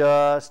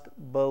 just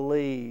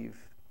believe.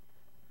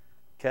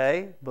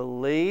 Okay?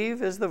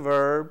 Believe is the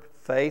verb,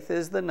 faith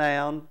is the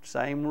noun,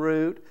 same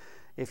root.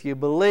 If you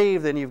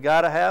believe, then you've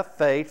got to have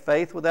faith.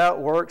 Faith without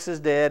works is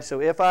dead.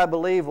 So if I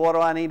believe, what do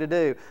I need to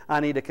do?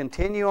 I need to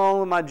continue on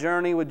with my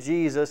journey with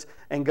Jesus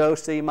and go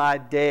see my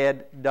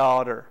dead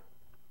daughter.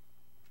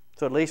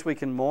 So at least we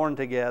can mourn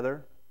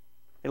together.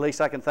 At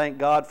least I can thank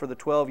God for the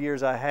 12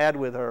 years I had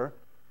with her.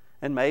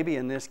 And maybe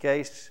in this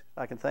case,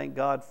 I can thank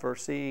God for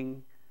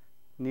seeing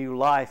new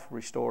life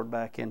restored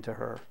back into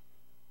her.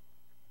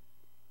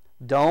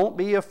 Don't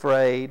be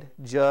afraid,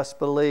 just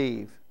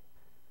believe.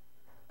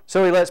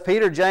 So He lets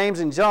Peter,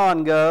 James, and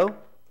John go.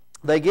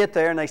 They get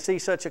there and they see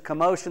such a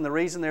commotion. The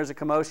reason there's a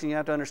commotion, you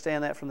have to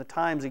understand that from the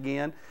times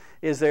again,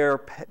 is there are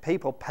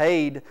people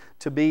paid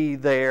to be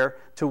there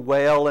to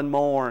wail and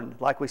mourn,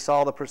 like we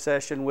saw the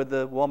procession with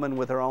the woman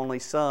with her only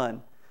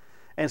son.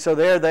 And so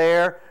they're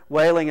there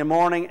wailing and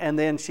mourning, and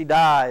then she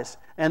dies.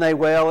 And they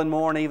wail and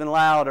mourn even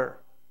louder.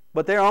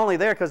 But they're only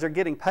there because they're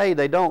getting paid.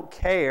 They don't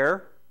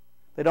care.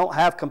 They don't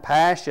have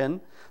compassion.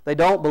 They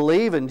don't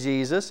believe in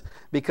Jesus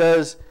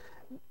because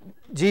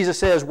Jesus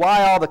says,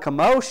 why all the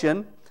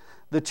commotion?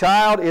 The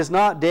child is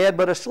not dead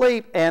but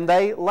asleep. And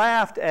they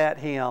laughed at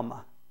Him.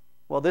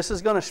 Well, this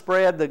is going to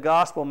spread the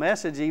gospel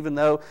message even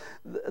though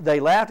they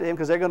laughed at Him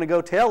because they're going to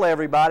go tell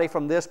everybody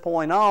from this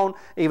point on,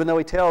 even though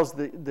He tells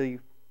the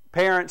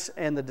parents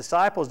and the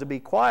disciples to be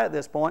quiet at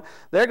this point,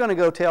 they're going to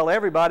go tell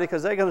everybody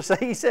because they're going to say,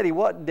 He said He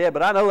wasn't dead,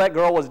 but I know that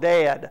girl was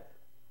dead.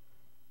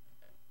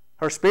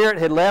 Her spirit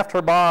had left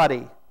her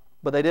body,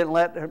 but He didn't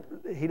let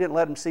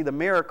them see the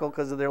miracle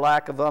because of their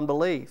lack of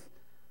unbelief.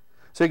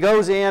 So He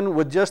goes in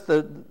with just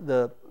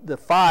the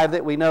 5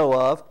 that we know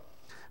of,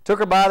 took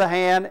her by the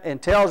hand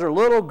and tells her,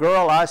 little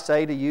girl, I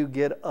say to you,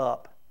 get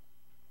up.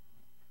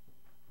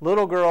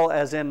 Little girl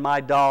as in my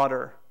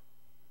daughter,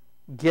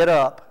 get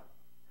up.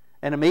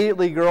 And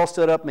immediately the girl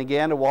stood up and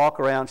began to walk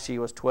around. She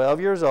was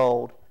 12 years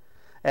old.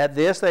 At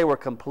this they were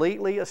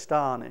completely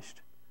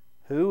astonished.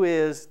 Who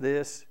is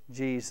this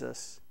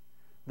Jesus?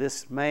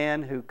 this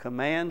man who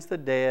commands the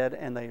dead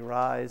and they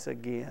rise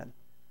again.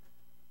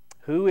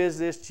 Who is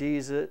this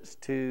Jesus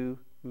to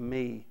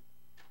me?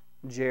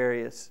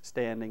 Jairus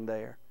standing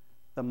there,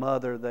 the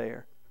mother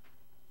there,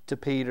 to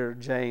Peter,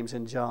 James,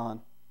 and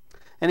John.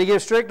 And he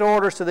gives strict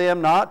orders to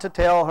them not to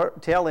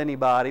tell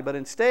anybody, but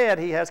instead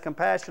he has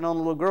compassion on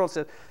the little girl and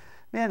says,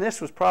 man,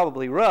 this was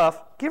probably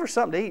rough. Give her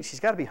something to eat.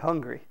 She's got to be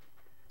hungry.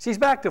 She's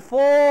back to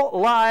full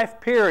life,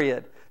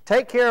 period.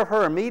 Take care of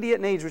her immediate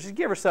needs, which is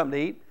give her something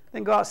to eat,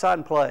 then go outside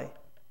and play.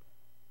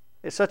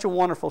 It's such a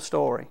wonderful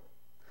story.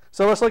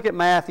 So let's look at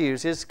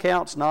Matthew's. His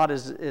account's not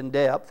as in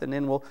depth, and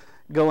then we'll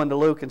go into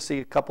Luke and see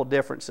a couple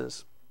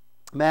differences.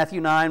 Matthew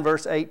 9,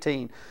 verse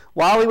 18.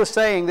 While he was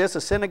saying this,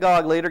 a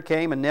synagogue leader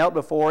came and knelt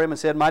before him and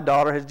said, my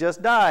daughter has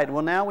just died.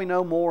 Well, now we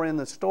know more in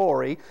the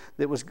story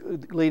that was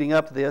leading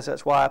up to this.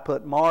 That's why I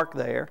put Mark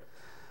there.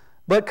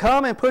 But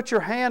come and put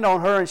your hand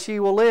on her and she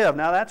will live.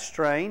 Now that's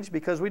strange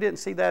because we didn't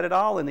see that at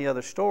all in the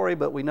other story,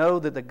 but we know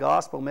that the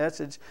gospel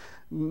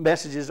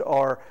messages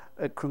are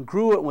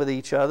congruent with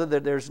each other,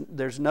 that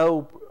there's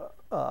no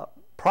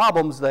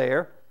problems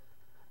there.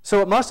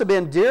 So it must have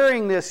been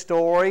during this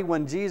story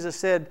when Jesus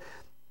said,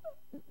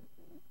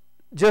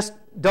 just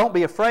don't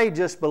be afraid,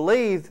 just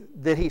believe,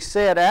 that he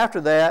said after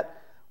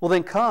that, well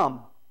then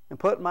come and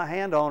put my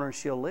hand on her and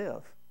she'll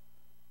live.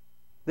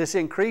 This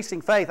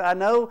increasing faith. I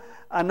know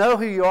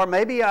who you are.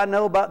 Maybe I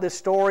know about this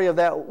story of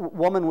that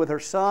woman with her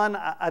son.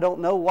 I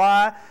don't know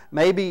why.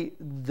 Maybe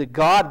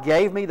God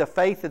gave me the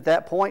faith at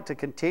that point to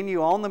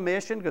continue on the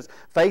mission because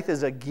faith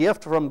is a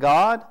gift from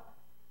God.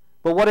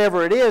 But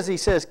whatever it is, he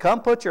says,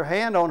 come put your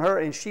hand on her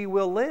and she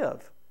will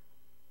live.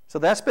 So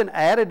that's been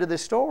added to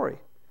this story.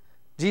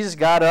 Jesus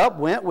got up,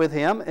 went with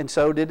him, and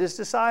so did his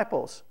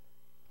disciples.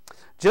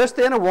 Just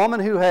then a woman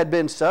who had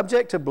been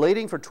subject to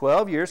bleeding for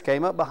 12 years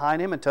came up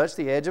behind him and touched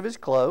the edge of his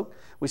cloak.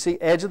 We see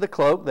edge of the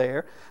cloak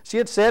there. She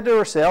had said to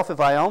herself,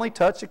 if I only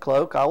touch the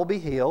cloak, I will be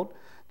healed.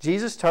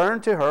 Jesus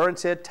turned to her and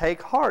said,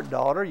 take heart,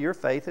 daughter, your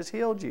faith has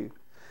healed you.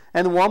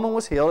 And the woman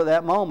was healed at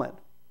that moment.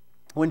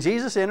 When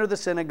Jesus entered the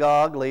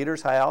synagogue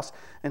leader's house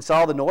and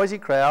saw the noisy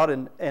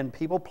crowd and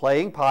people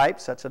playing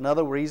pipes, that's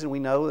another reason we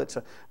know it's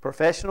a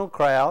professional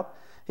crowd,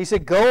 he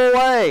said, go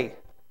away.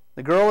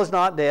 The girl is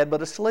not dead,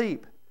 but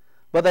asleep.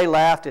 But they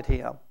laughed at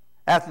him.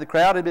 After the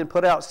crowd had been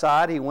put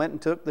outside, he went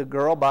and took the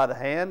girl by the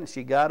hand, and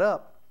she got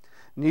up.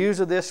 News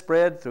of this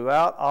spread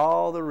throughout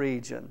all the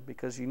region,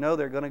 because you know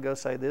they're going to go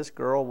say this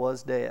girl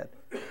was dead.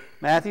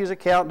 Matthew's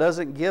account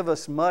doesn't give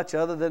us much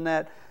other than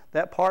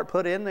that part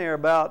put in there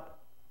about,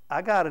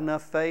 I got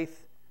enough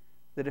faith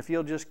that if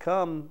you'll just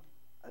come,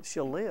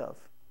 she'll live,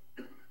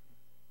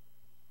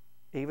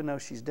 even though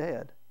she's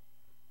dead.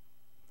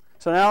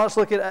 So now let's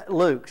look at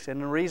Luke's.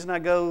 And the reason I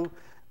do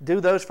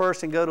those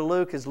first and go to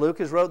Luke is Luke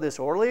has wrote this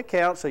orderly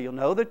account so you'll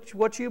know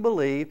what you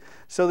believe,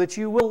 so that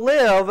you will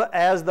live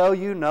as though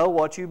you know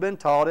what you've been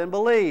taught and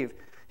believe.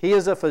 He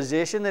is a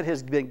physician that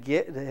has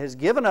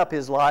given up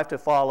his life to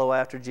follow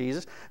after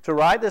Jesus, to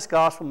write this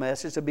gospel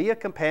message, to be a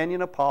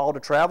companion of Paul, to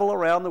travel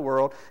around the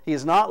world. He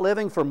is not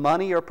living for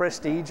money or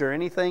prestige or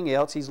anything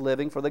else. He's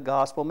living for the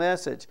gospel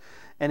message.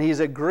 And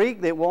he's a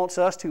Greek that wants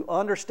us to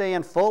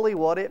understand fully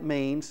what it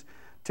means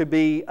to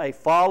be a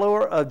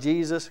follower of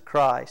Jesus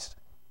Christ.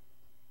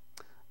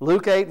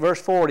 Luke 8,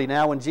 verse 40.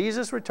 Now when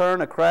Jesus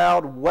returned, a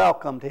crowd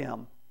welcomed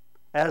him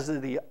as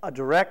a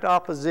direct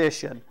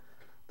opposition.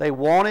 They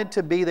wanted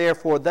to be there,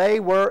 for they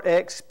were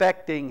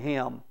expecting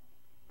him.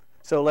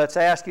 So let's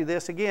ask you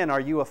this again. Are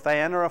you a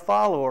fan or a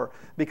follower?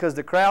 Because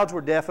the crowds were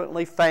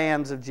definitely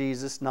fans of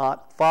Jesus,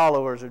 not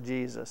followers of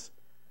Jesus.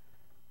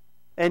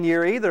 And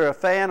you're either a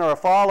fan or a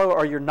follower,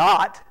 or you're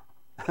not.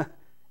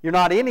 You're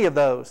not any of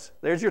those.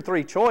 There's your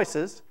three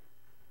choices.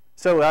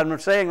 So I'm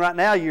saying right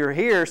now you're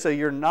here, so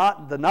you're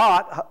not the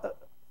not.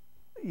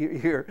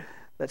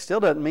 That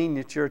still doesn't mean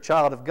that you're a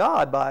child of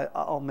God by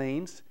all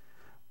means,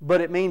 but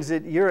it means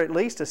that you're at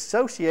least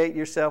associate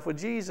yourself with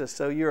Jesus.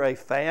 So you're a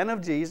fan of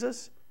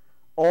Jesus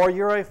or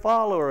you're a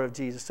follower of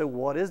Jesus. So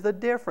what is the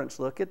difference?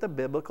 Look at the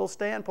biblical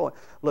standpoint.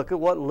 Look at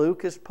what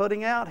Luke is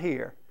putting out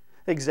here.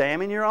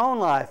 Examine your own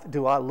life.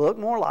 Do I look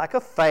more like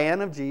a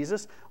fan of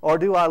Jesus or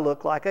do I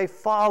look like a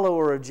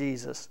follower of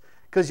Jesus?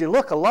 Because you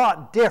look a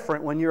lot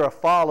different when you're a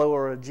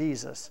follower of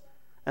Jesus.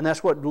 And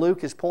that's what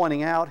Luke is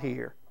pointing out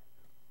here.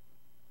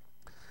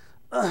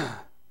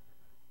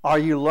 Are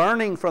you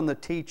learning from the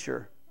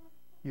teacher,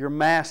 your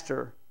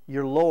master,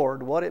 your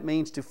Lord, what it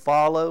means to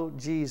follow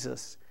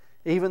Jesus,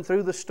 even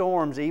through the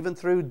storms, even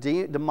through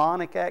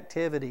demonic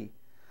activity?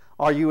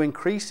 Are you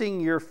increasing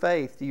your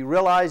faith? Do you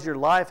realize your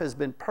life has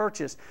been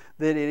purchased,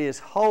 that it is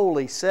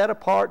holy, set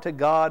apart to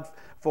God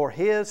for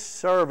His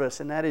service,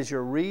 and that is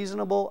your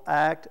reasonable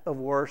act of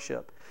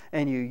worship?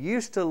 And you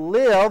used to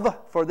live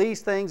for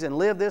these things and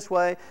live this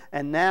way,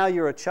 and now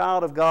you're a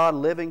child of God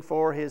living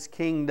for His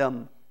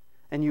kingdom.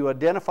 And you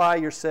identify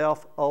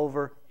yourself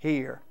over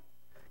here.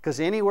 Because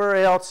anywhere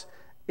else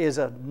is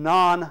a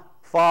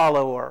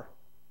non-follower.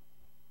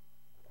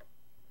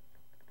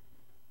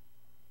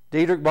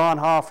 Dietrich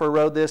Bonhoeffer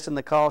wrote this in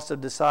The Cost of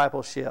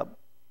Discipleship.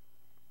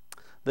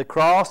 The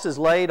cross is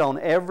laid on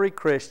every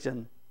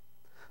Christian.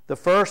 The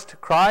first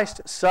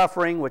Christ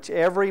suffering which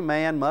every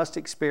man must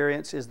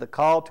experience is the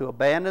call to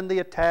abandon the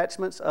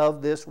attachments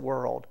of this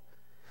world.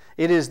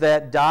 It is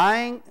that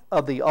dying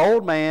of the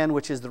old man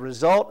which is the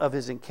result of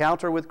his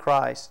encounter with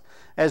Christ.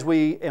 As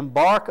we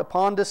embark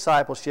upon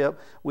discipleship,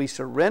 we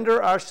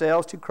surrender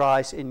ourselves to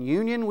Christ in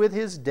union with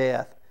his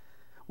death.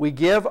 We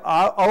give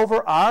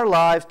over our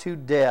lives to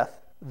death.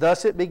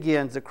 Thus it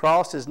begins. The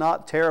cross is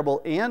not a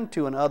terrible end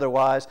to an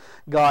otherwise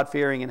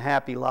God-fearing and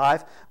happy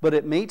life, but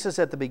it meets us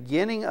at the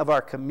beginning of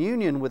our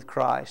communion with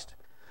Christ.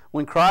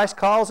 When Christ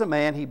calls a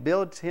man, he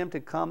builds him to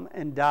come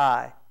and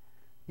die.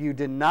 You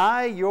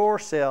deny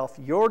yourself,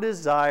 your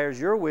desires,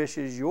 your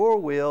wishes, your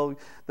will,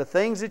 the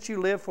things that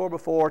you lived for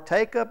before.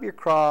 Take up your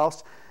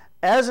cross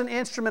as an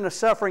instrument of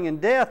suffering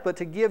and death, but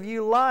to give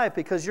you life,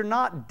 because you're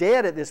not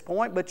dead at this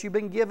point, but you've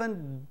been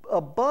given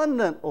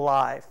abundant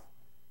life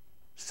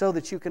so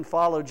that you can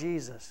follow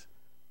Jesus.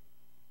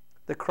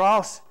 The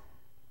cross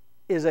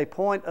is a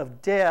point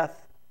of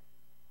death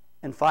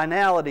and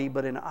finality,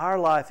 but in our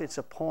life it's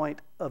a point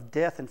of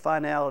death and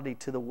finality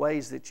to the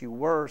ways that you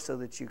were so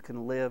that you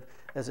can live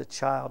as a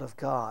child of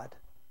God.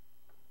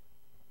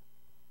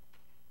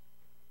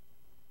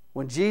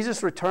 When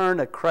Jesus returned,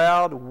 a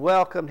crowd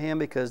welcomed him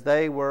because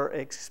they were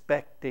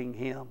expecting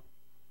him.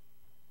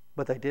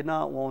 But they did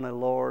not want a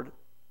Lord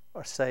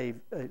or save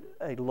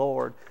a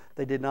Lord.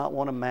 They did not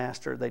want a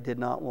master. They did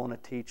not want a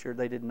teacher.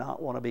 They did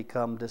not want to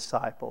become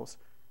disciples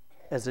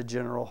as a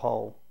general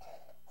whole.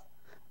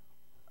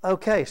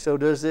 Okay, so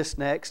does this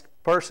next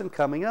person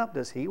coming up,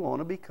 does he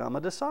want to become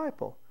a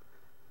disciple?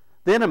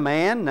 Then a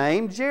man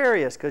named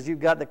Jairus, because you've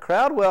got the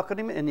crowd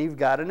welcoming him and you've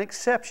got an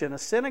exception, a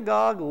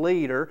synagogue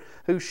leader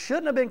who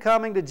shouldn't have been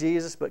coming to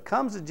Jesus but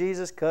comes to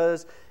Jesus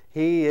because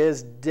he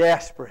is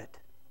desperate.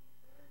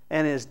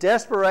 And his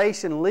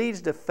desperation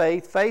leads to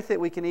faith, faith that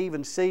we can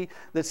even see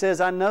that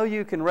says, I know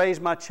you can raise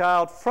my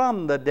child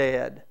from the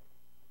dead.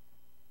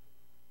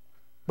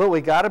 But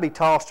we've got to be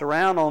tossed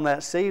around on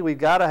that sea. We've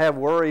got to have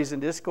worries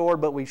and discord,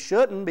 but we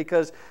shouldn't,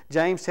 because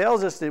James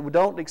tells us that we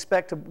don't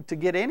expect to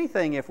get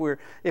anything if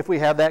we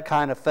have that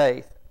kind of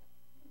faith.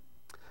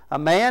 A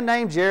man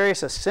named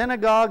Jairus, a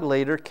synagogue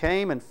leader,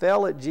 came and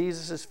fell at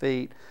Jesus'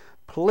 feet,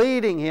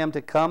 pleading him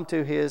to come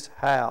to his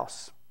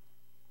house.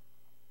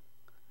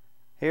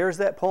 Here's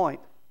that point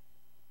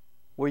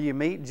where you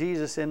meet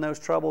Jesus in those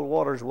troubled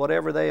waters,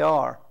 whatever they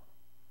are,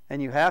 and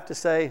you have to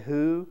say,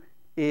 who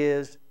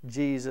is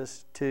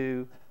Jesus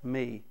to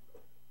me?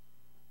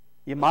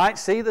 You might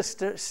see the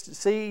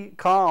sea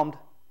calmed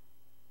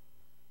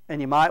and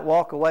you might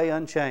walk away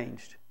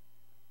unchanged,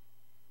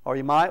 or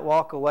you might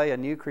walk away a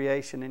new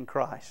creation in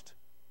Christ.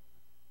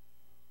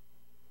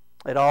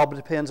 It all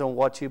depends on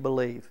what you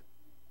believe.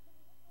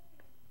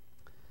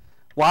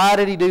 Why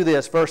did he do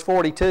this? Verse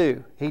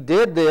 42. He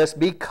did this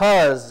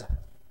because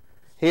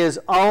his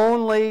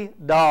only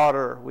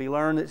daughter, we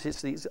learn that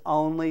it's his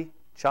only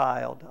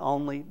child,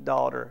 only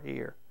daughter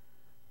here,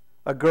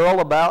 a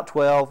girl about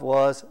 12,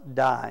 was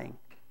dying.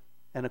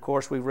 And of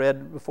course, we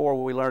read before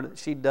where we learned that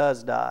she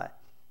does die.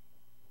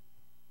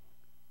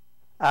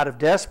 Out of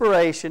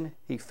desperation,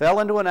 he fell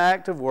into an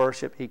act of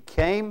worship. He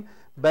came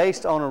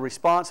based on a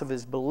response of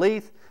his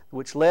belief,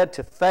 which led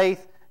to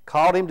faith,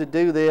 called him to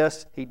do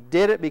this. He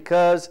did it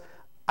because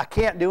I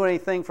can't do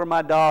anything for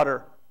my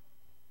daughter,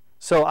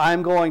 so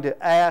I'm going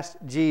to ask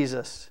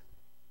Jesus.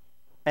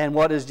 And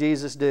what does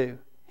Jesus do?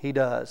 He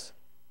does.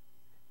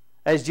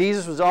 As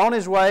Jesus was on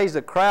his ways,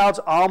 the crowds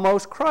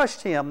almost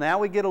crushed him. Now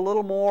we get a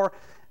little more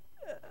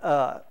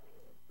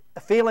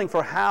feeling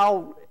for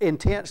how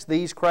intense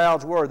these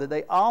crowds were, that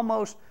they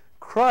almost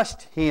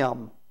crushed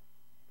him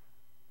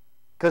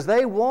because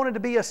they wanted to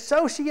be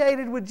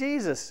associated with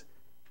Jesus.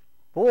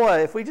 Boy,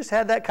 if we just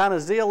had that kind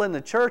of zeal in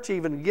the church,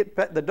 even get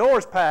the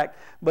doors packed,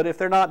 but if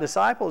they're not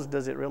disciples,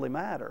 does it really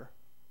matter?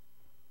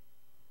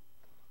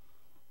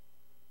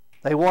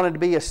 They wanted to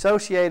be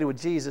associated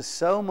with Jesus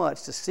so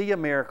much, to see a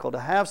miracle, to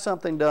have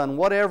something done,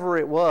 whatever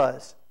it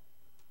was.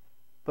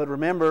 But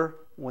remember,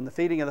 when the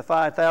feeding of the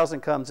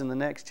 5,000 comes in the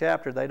next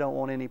chapter, they don't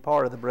want any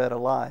part of the bread of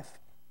life.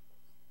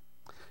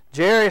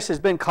 Jairus has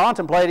been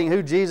contemplating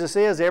who Jesus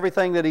is,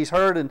 everything that he's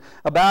heard and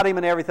about him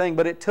and everything,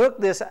 but it took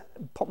this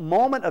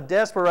moment of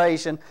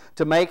desperation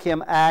to make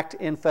him act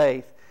in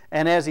faith.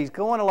 And as he's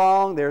going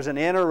along, there's an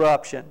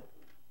interruption.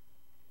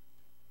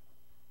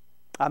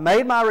 I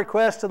made my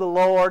request to the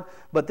Lord,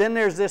 but then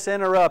there's this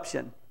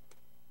interruption.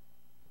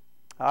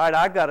 All right,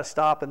 I've got to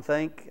stop and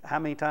think how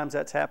many times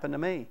that's happened to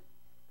me.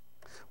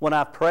 When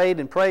I've prayed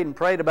and prayed and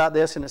prayed about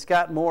this, and it's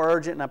gotten more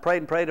urgent, and I prayed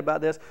and prayed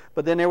about this,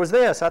 but then there was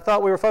this. I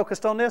thought we were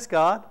focused on this,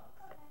 God.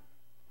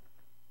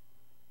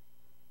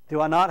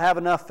 Do I not have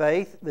enough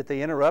faith that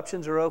the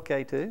interruptions are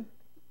okay too?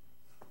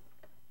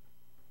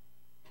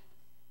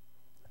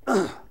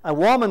 A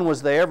woman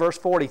was there, verse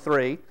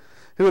 43,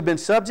 who had been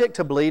subject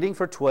to bleeding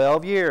for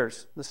 12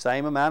 years, the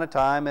same amount of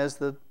time as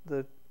the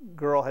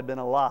girl had been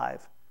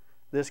alive.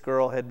 This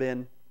girl had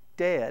been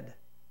dead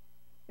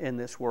in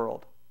this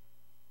world.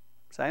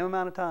 Same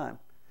amount of time.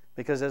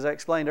 Because as I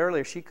explained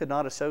earlier, she could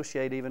not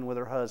associate even with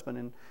her husband,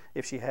 and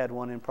if she had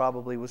one, and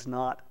probably was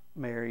not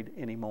married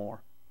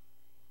anymore.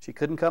 She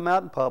couldn't come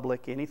out in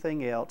public,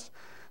 anything else.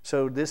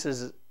 So this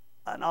is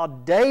an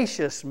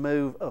audacious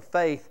move of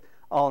faith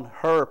on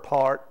her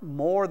part,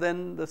 more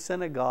than the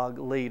synagogue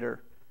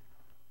leader.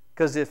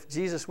 Because if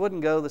Jesus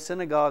wouldn't go, the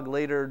synagogue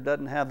leader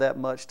doesn't have that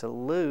much to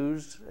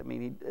lose. I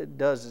mean, he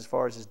does as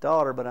far as his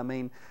daughter, but I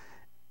mean,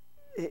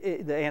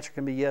 the answer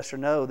can be yes or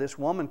no. This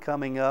woman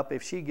coming up,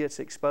 if she gets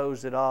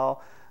exposed at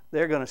all,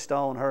 they're going to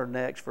stone her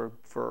next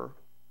for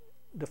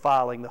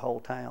defiling the whole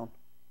town.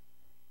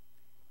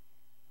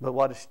 But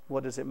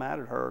what does it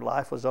matter? Her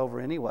life was over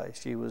anyway.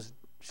 She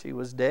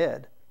was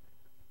dead.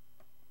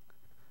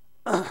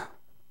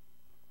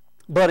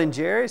 But in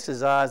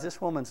Jairus' eyes,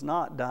 this woman's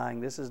not dying.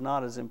 This is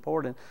not as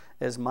important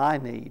as my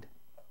need.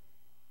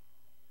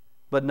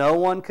 But no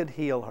one could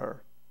heal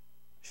her.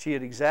 She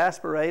had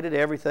exasperated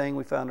everything.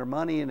 We found her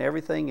money and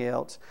everything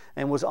else,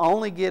 and was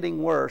only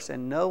getting worse,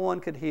 and no one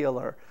could heal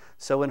her.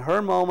 So in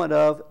her moment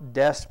of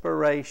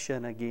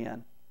desperation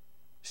again,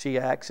 she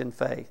acts in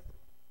faith.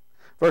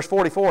 Verse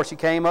 44, she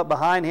came up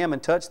behind him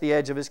and touched the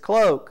edge of his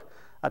cloak.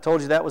 I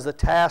told you that was the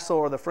tassel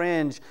or the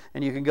fringe,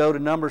 and you can go to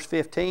Numbers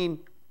 15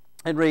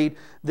 and read,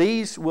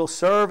 "These will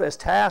serve as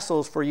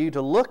tassels for you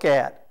to look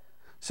at,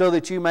 so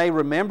that you may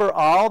remember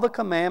all the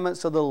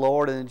commandments of the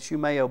Lord, and that you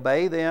may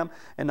obey them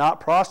and not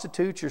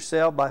prostitute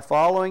yourself by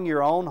following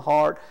your own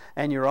heart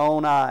and your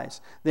own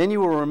eyes. Then you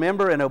will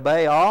remember and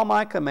obey all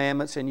my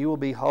commandments, and you will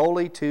be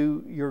holy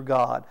to your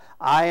God.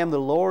 I am the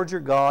Lord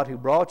your God who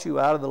brought you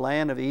out of the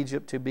land of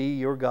Egypt to be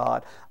your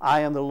God.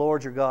 I am the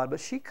Lord your God."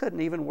 But she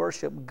couldn't even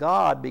worship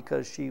God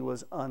because she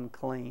was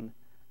unclean.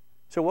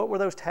 So what were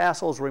those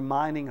tassels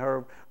reminding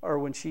her, or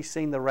when she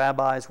seen the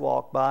rabbis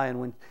walk by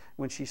and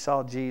when she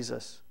saw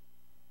Jesus?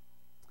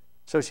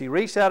 So she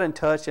reached out and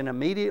touched, and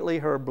immediately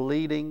her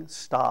bleeding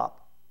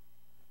stopped.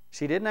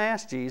 She didn't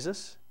ask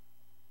Jesus.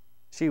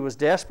 She was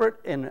desperate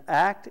and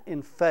act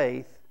in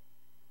faith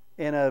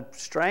in a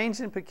strange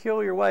and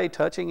peculiar way,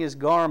 touching his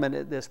garment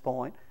at this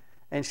point,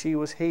 and she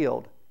was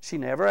healed. She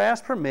never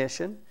asked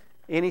permission,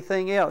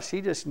 anything else.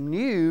 She just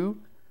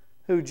knew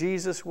who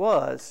Jesus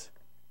was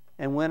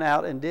and went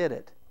out and did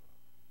it.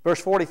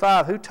 Verse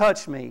 45, "Who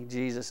touched me?"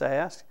 Jesus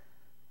asked.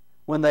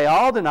 When they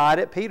all denied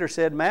it, Peter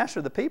said,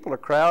 "Master, the people are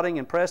crowding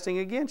and pressing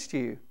against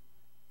you."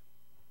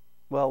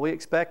 Well, we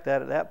expect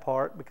that at that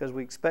part because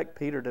we expect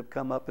Peter to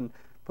come up and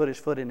put his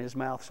foot in his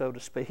mouth, so to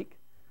speak.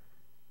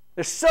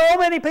 There's so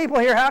many people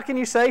here. How can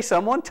you say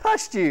someone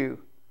touched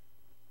you?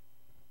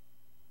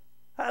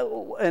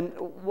 And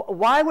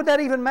why would that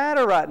even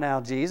matter right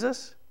now,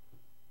 Jesus?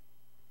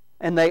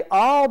 And they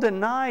all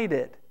denied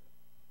it.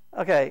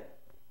 Okay,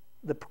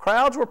 the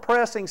crowds were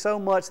pressing so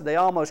much that they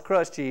almost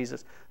crushed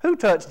Jesus. Who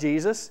touched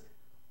Jesus?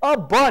 A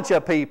bunch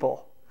of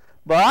people.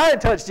 But I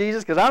didn't touch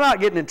Jesus because I'm not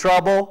getting in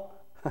trouble.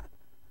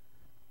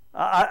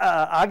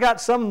 I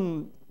got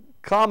some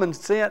common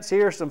sense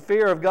here, some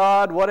fear of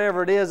God,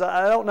 whatever it is.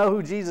 I don't know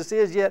who Jesus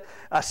is yet.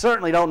 I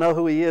certainly don't know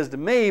who he is to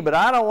me, but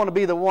I don't want to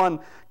be the one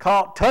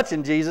caught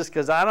touching Jesus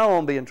because I don't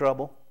want to be in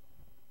trouble.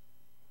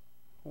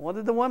 What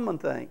did the woman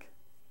think?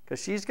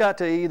 Because she's got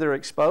to either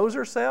expose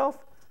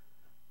herself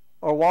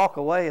or walk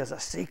away as a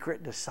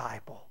secret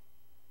disciple.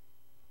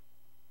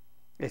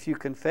 If you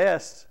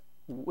confess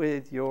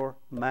with your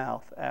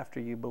mouth after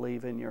you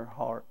believe in your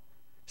heart.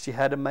 She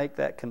had to make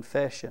that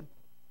confession.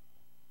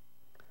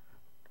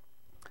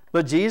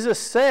 But Jesus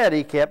said,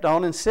 he kept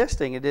on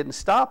insisting, it didn't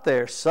stop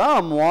there.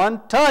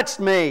 "Someone touched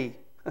me."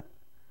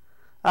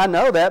 I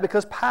know that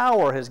because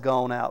power has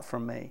gone out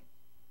from me.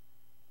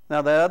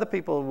 Now, the other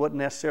people wouldn't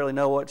necessarily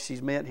know what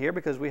she's meant here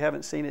because we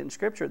haven't seen it in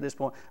Scripture at this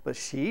point. But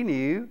she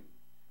knew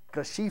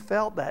because she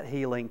felt that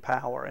healing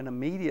power, and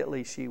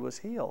immediately she was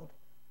healed.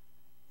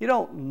 You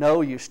don't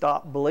know you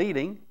stopped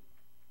bleeding.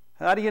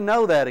 How do you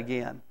know that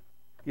again?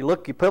 You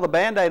peel the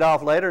Band-Aid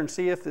off later and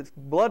see if the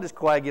blood is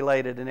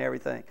coagulated and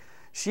everything.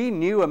 She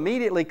knew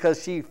immediately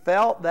because she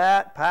felt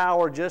that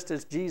power just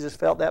as Jesus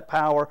felt that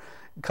power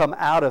come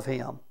out of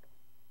him.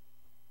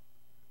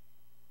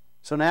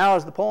 So now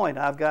is the point.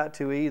 I've got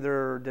to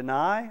either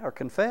deny or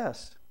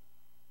confess.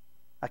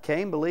 I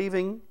came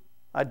believing.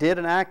 I did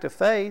an act of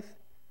faith.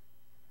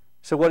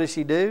 So what did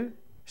she do?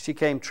 She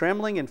came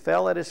trembling and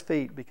fell at his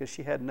feet because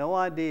she had no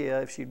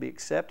idea if she'd be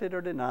accepted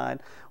or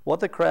denied, what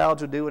the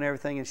crowds would do and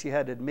everything, and she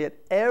had to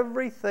admit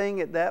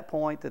everything at that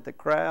point that the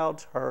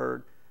crowds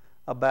heard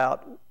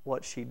about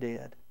what she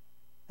did.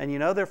 And you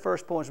know their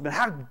first point has been,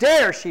 "How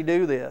dare she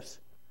do this?"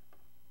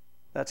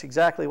 That's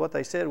exactly what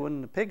they said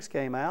when the pigs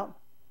came out.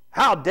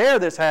 "How dare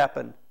this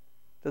happen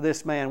to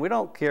this man? We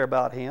don't care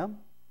about him."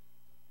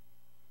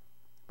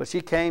 But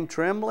she came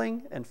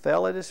trembling and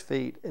fell at his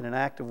feet in an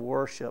act of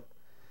worship.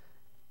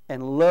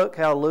 And look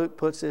how Luke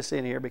puts this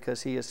in here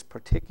because he is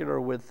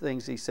particular with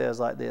things he says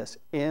like this.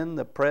 In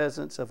the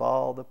presence of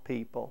all the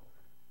people.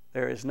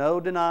 There is no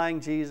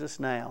denying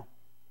Jesus now.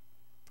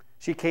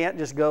 She can't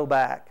just go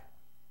back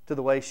to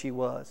the way she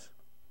was.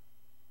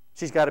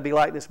 She's got to be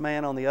like this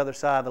man on the other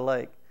side of the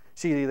lake.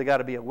 She's either got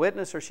to be a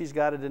witness or she's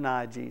got to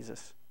deny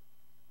Jesus.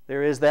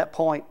 There is that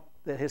point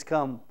that has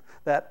come,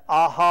 that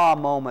aha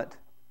moment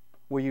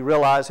where you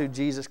realize who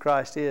Jesus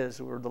Christ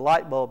is, where the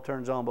light bulb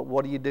turns on, but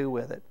what do you do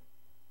with it?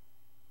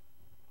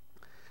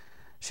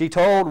 She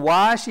told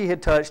why she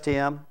had touched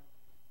him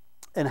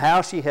and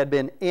how she had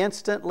been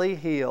instantly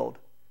healed.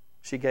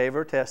 She gave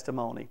her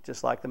testimony,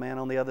 just like the man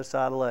on the other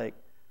side of the lake.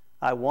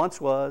 I once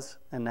was,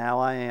 and now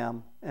I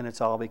am, and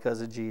it's all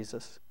because of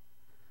Jesus.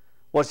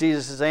 What's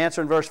Jesus'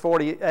 answer in verse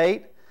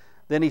 48?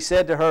 Then he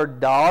said to her,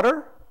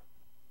 daughter,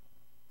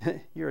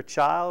 you're a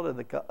child of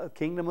the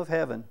kingdom of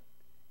heaven.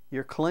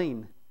 You're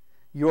clean.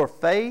 Your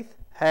faith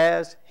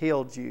has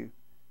healed you.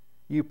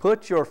 You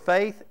put your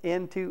faith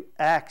into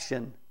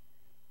action,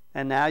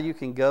 and now you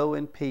can go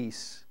in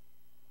peace.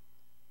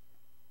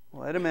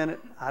 Wait a minute.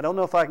 I don't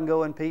know if I can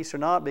go in peace or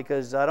not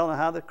because I don't know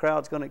how the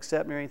crowd's going to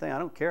accept me or anything. I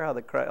don't care how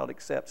the crowd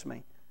accepts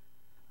me.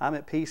 I'm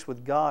at peace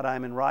with God.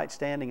 I'm in right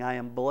standing. I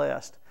am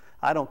blessed.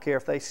 I don't care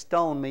if they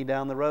stone me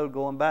down the road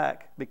going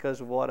back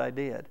because of what I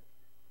did.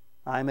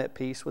 I'm at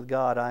peace with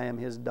God. I am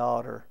His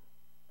daughter.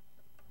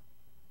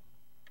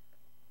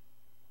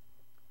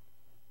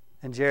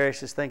 And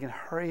Jairus is thinking,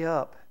 hurry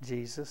up,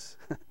 Jesus.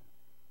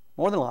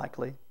 More than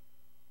likely.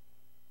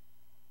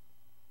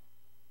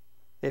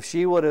 If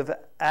she would have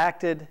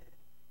acted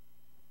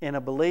in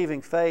a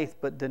believing faith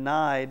but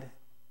denied,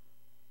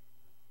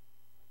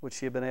 would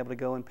she have been able to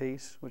go in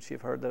peace? Would she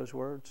have heard those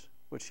words?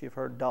 Would she have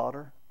heard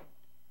daughter?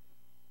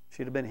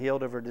 She'd have been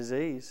healed of her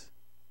disease.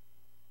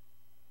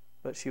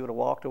 But she would have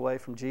walked away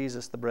from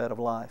Jesus, the bread of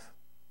life.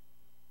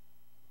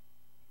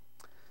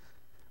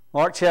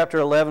 Mark chapter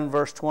 11,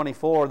 verse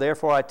 24,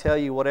 therefore I tell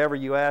you, whatever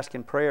you ask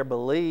in prayer,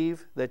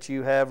 believe that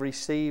you have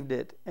received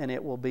it, and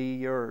it will be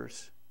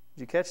yours.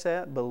 Did you catch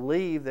that?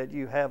 Believe that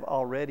you have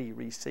already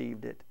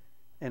received it,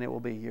 and it will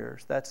be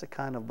yours. That's the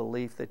kind of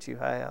belief that you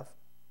have.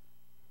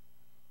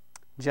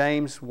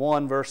 James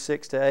 1, verse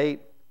 6 to 8,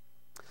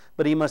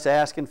 but he must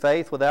ask in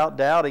faith without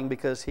doubting,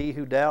 because he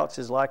who doubts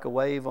is like a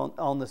wave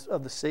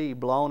of the sea,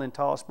 blown and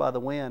tossed by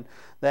the wind.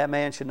 That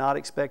man should not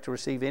expect to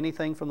receive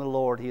anything from the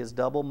Lord. He is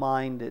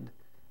double-minded,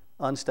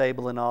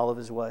 unstable in all of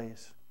his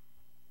ways.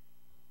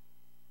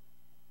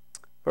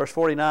 Verse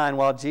 49,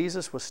 while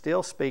Jesus was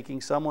still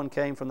speaking, someone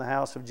came from the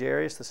house of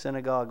Jairus, the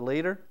synagogue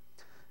leader.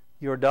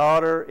 Your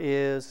daughter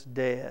is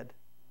dead.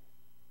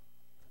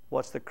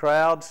 What's the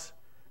crowd's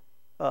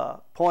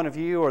point of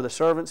view, or the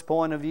servant's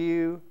point of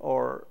view,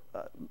 or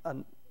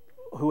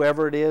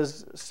whoever it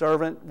is,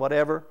 servant,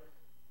 whatever?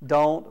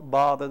 Don't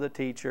bother the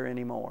teacher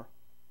anymore.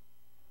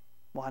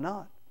 Why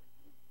not?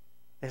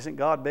 Isn't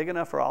God big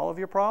enough for all of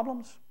your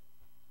problems?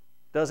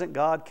 Doesn't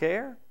God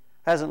care?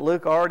 Hasn't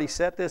Luke already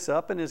set this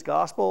up in his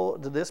gospel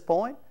to this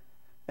point?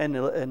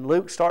 And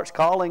Luke starts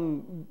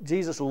calling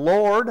Jesus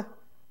Lord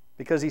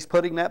because he's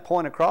putting that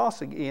point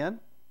across again.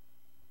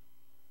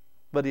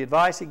 But the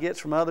advice he gets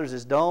from others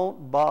is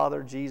don't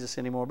bother Jesus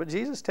anymore. But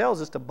Jesus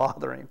tells us to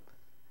bother him.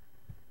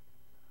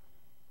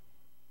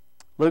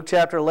 Luke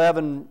chapter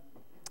 11,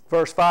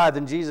 verse 5,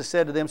 then Jesus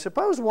said to them,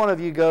 suppose one of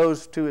you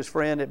goes to his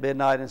friend at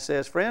midnight and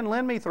says, friend,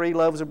 lend me 3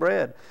 loaves of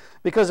bread,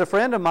 because a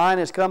friend of mine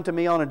has come to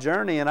me on a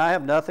journey and I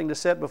have nothing to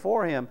set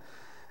before him.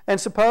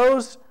 And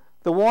suppose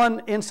the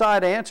one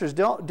inside answers,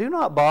 do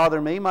not bother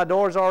me. My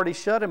door's already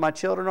shut and my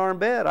children are in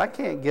bed. I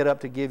can't get up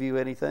to give you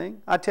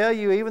anything. I tell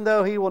you, even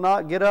though he will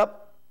not get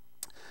up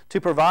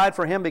to provide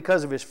for him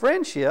because of his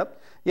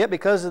friendship, yet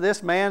because of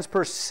this man's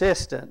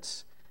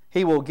persistence,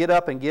 he will get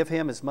up and give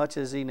him as much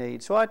as he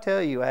needs. So I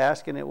tell you,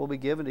 ask and it will be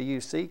given to you.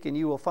 Seek and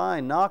you will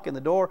find. Knock and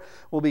the door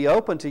will be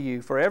open to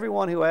you. For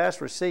everyone who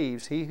asks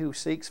receives. He who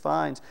seeks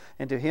finds.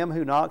 And to him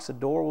who knocks the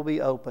door will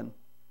be open.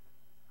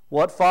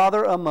 What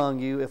father among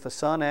you, if a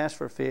son asks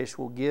for fish,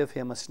 will give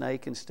him a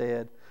snake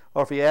instead?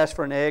 Or if he asks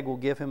for an egg, will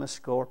give him a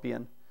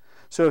scorpion?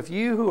 So if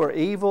you who are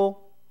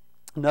evil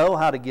know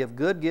how to give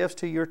good gifts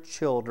to your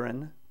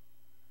children,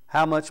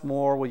 how much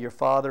more will your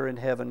Father in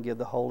heaven give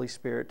the Holy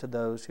Spirit to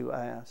those who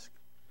ask?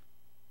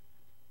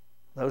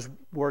 Those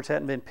words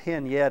hadn't been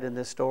penned yet in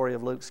this story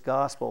of Luke's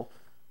gospel.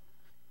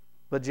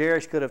 But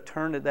Jairus could have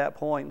turned at that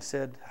point and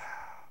said,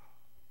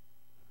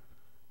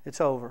 it's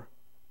over.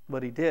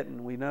 But he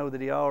didn't. We know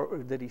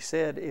that he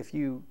said, if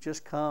you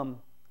just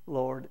come,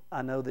 Lord,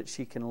 I know that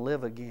she can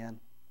live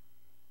again.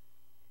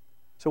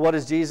 So what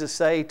does Jesus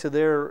say to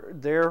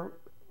their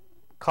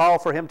call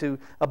for him to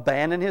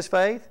abandon his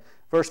faith?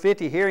 Verse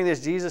 50, hearing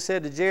this, Jesus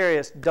said to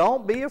Jairus,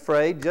 don't be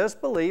afraid,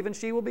 just believe and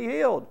she will be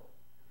healed.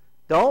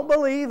 Don't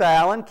believe,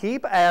 Alan.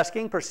 Keep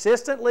asking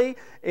persistently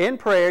in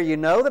prayer. You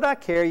know that I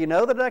care. You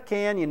know that I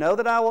can. You know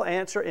that I will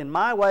answer in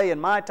my way, in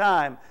my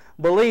time.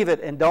 Believe it,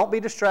 and don't be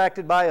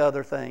distracted by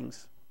other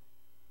things.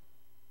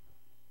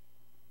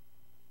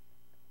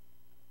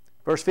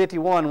 Verse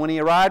 51, when he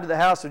arrived at the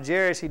house of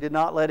Jairus, he did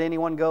not let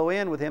anyone go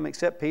in with him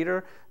except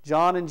Peter,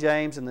 John, and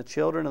James, and the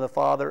children of the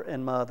father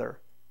and mother.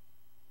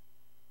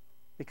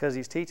 Because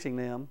he's teaching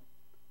them,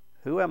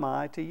 who am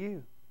I to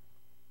you?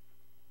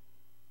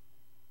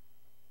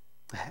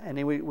 And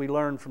then we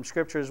learn from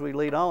Scripture as we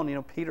lead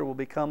on, Peter will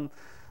become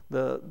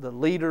the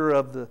leader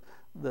of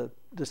the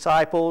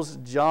disciples.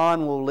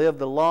 John will live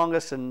the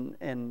longest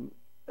and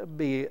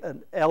be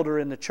an elder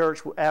in the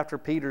church after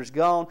Peter's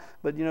gone.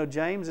 But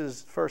James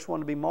is the first one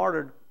to be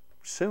martyred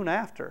soon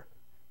after.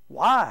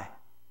 Why?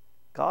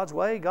 God's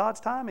way, God's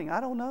timing. I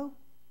don't know.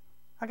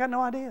 I got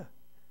no idea.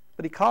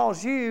 But He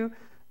calls you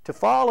to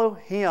follow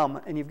Him,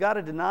 and you've got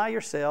to deny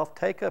yourself,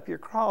 take up your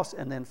cross,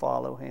 and then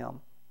follow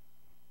Him.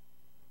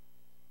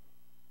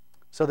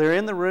 So they're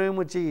in the room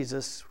with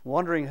Jesus,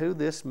 wondering who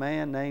this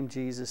man named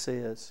Jesus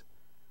is.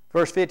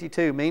 Verse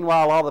 52,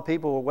 meanwhile all the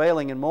people were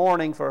wailing and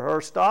mourning for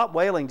her. Stop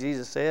wailing,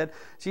 Jesus said.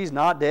 She's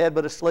not dead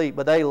but asleep.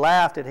 But they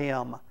laughed at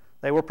Him.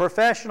 They were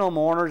professional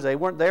mourners. They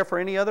weren't there for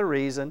any other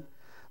reason.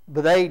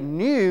 But they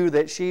knew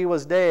that she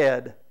was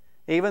dead.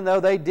 Even though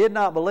they did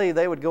not believe,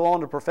 they would go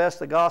on to profess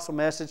the gospel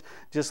message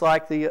just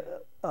like the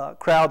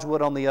crowds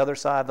would on the other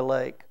side of the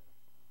lake.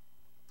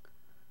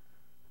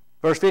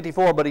 Verse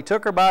 54, but He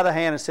took her by the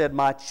hand and said,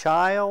 my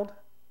child,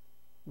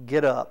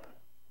 get up.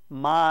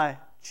 My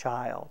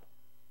child.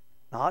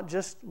 Not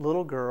just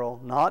little girl,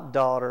 not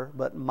daughter,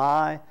 but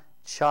my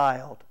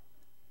child,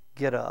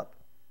 get up.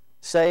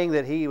 Saying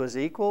that He was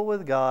equal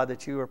with God,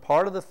 that you are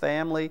part of the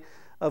family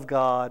of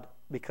God,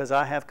 because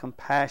I have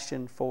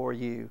compassion for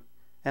you,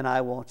 and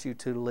I want you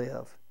to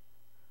live.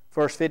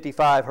 Verse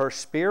 55, her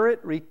spirit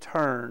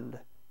returned.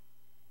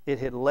 It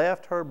had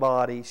left her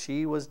body.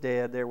 She was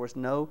dead. There was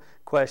no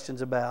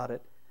questions about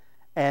it.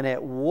 And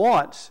at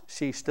once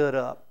she stood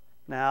up.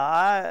 Now,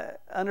 I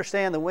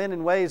understand the wind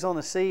and waves on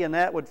the sea, and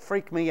that would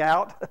freak me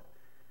out.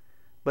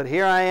 But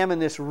here I am in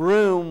this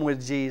room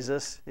with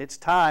Jesus. It's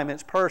time,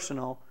 it's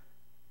personal.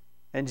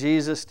 And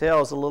Jesus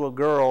tells the little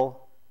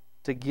girl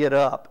to get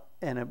up,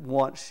 and at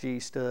once she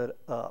stood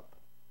up.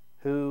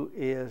 Who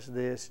is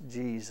this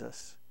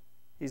Jesus?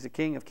 He's the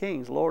King of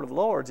Kings, Lord of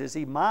Lords. Is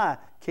He my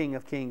King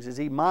of Kings? Is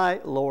He my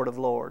Lord of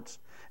Lords?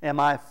 Am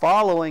I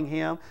following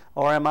Him,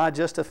 or am I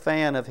just a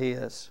fan of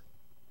His?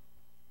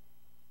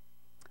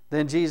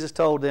 Then Jesus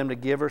told them to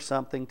give her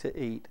something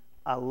to eat.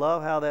 I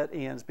love how that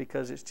ends,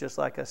 because it's just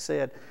like I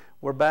said,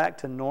 we're back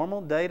to normal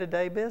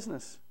day-to-day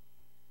business.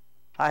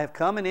 I have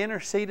come and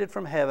interceded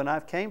from heaven.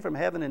 I've came from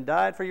heaven and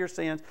died for your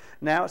sins.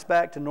 Now it's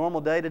back to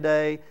normal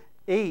day-to-day.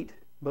 Eat,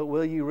 but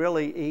will you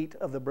really eat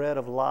of the bread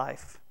of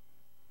life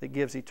that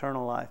gives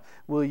eternal life?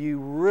 Will you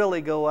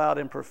really go out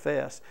and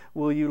profess?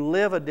 Will you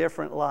live a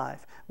different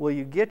life? Will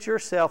you get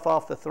yourself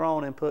off the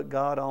throne and put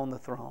God on the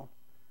throne?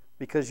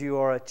 Because you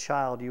are a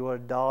child, you are a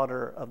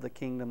daughter of the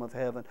kingdom of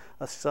heaven,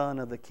 a son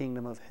of the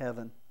kingdom of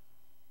heaven.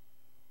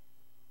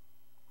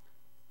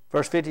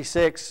 Verse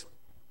 56,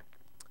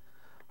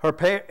 her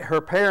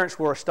parents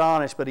were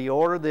astonished, but He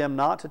ordered them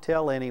not to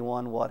tell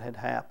anyone what had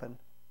happened.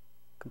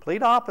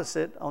 Complete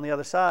opposite on the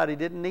other side. He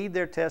didn't need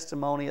their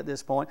testimony at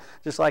this point,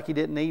 just like He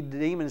didn't need the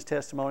demons'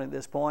 testimony at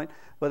this point.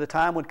 But the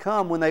time would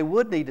come when they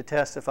would need to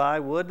testify,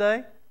 would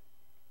they?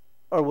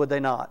 Or would they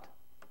not?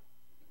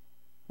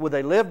 Would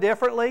they live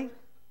differently?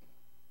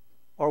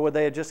 Or would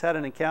they have just had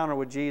an encounter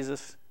with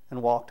Jesus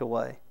and walked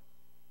away?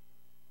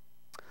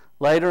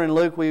 Later in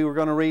Luke, we were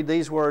going to read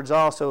these words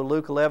also.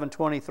 Luke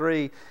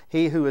 11:23,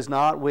 he who is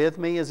not with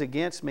me is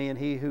against me, and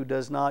he who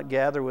does not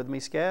gather with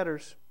me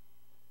scatters.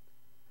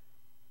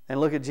 And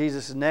look at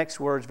Jesus' next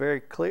words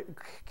very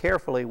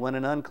carefully. When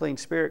an unclean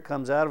spirit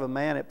comes out of a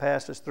man, it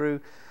passes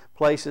through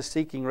places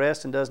seeking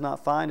rest and does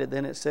not find it.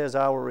 Then it says,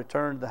 I will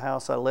return to the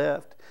house I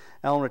left.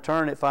 And on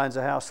return, it finds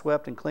the house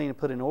swept and clean and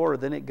put in order.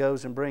 Then it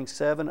goes and brings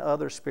 7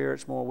 other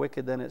spirits more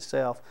wicked than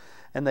itself.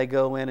 And they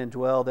go in and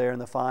dwell there.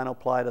 And the final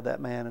plight of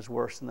that man is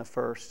worse than the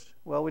first.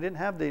 Well, we didn't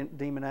have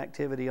demon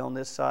activity on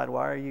this side.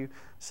 Why are you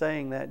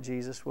saying that,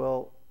 Jesus?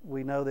 Well,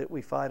 we know that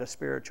we fight a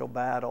spiritual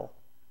battle.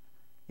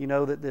 You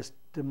know that this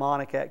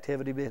demonic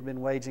activity had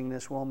been waging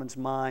this woman's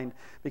mind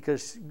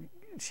because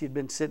she had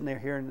been sitting there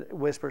hearing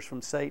whispers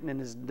from Satan and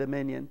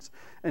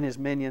his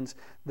minions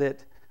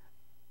that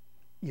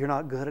you're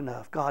not good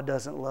enough. God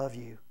doesn't love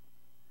you.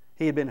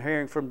 He had been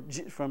hearing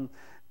from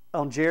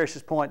on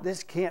Jairus' point,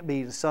 this can't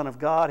be the Son of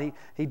God.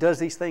 He does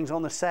these things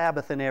on the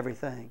Sabbath and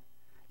everything.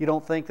 You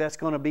don't think that's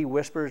going to be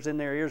whispers in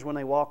their ears when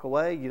they walk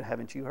away?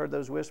 Haven't you heard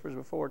those whispers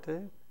before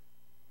too?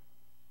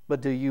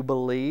 But do you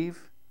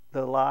believe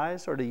the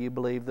lies or do you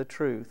believe the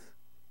truth?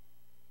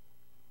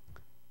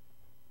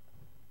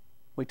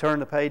 We turn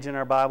the page in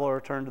our Bible or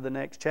turn to the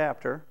next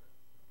chapter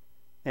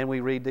and we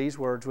read these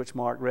words which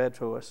Mark read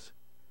to us.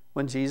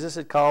 When Jesus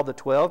had called the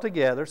 12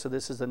 together, so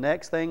this is the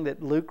next thing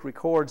that Luke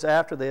records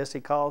after this, he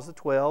calls the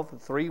 12, the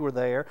 3 were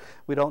there.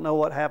 We don't know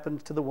what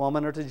happened to the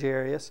woman or to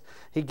Jairus.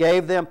 He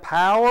gave them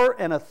power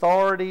and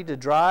authority to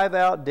drive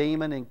out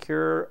demons and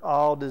cure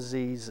all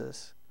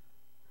diseases.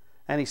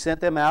 And he sent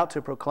them out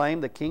to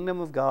proclaim the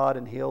kingdom of God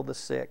and heal the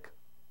sick.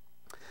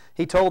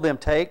 He told them,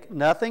 take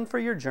nothing for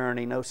your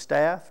journey, no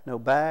staff, no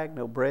bag,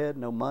 no bread,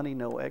 no money,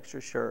 no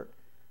extra shirt.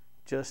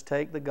 Just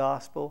take the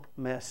gospel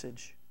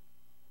message.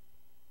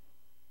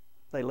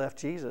 They left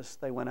Jesus.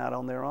 They went out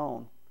on their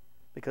own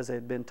because they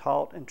had been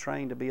taught and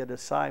trained to be a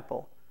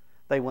disciple.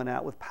 They went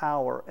out with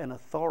power and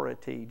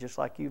authority, just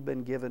like you've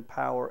been given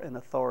power and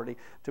authority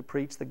to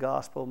preach the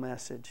gospel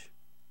message,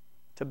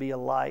 to be a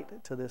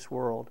light to this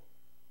world.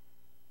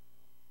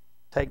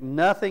 Take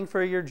nothing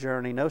for your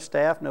journey, no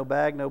staff, no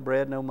bag, no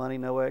bread, no money,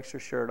 no extra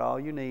shirt. All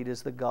you need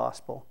is the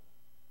gospel.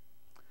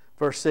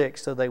 Verse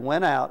 6, so they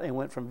went out and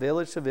went from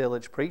village to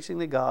village, preaching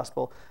the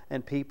gospel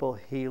and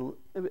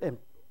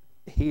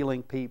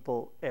healing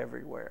people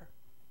everywhere.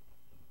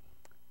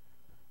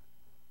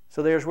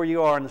 So there's where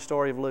you are in the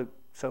story of Luke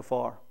so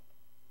far.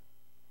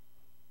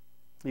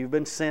 You've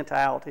been sent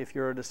out if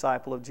you're a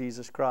disciple of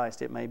Jesus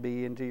Christ. It may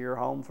be into your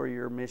home for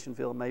your mission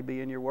field. It may be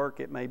in your work.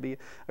 It may be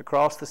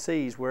across the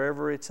seas,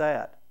 wherever it's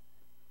at.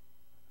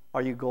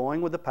 Are you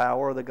going with the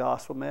power of the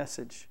gospel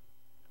message?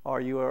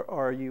 Are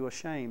you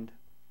ashamed?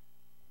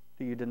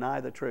 Do you deny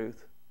the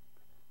truth?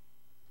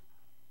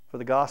 For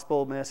the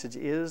gospel message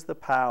is the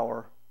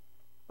power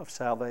of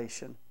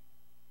salvation.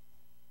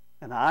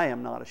 And I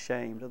am not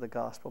ashamed of the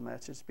gospel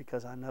message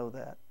because I know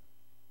that.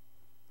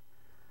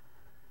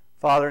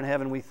 Father in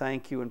heaven, we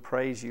thank you and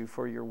praise you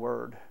for your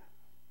word,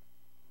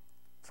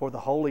 for the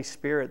Holy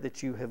Spirit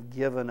that you have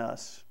given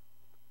us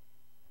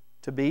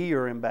to be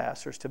your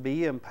ambassadors, to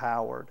be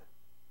empowered.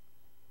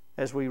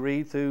 As we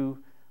read through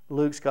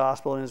Luke's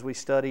gospel and as we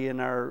study in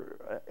our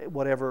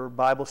whatever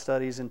Bible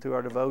studies and through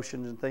our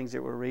devotions and things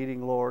that we're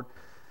reading, Lord,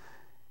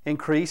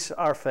 increase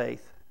our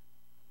faith.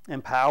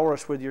 Empower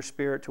us with your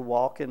Spirit to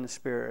walk in the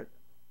Spirit.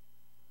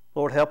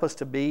 Lord, help us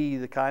to be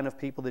the kind of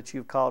people that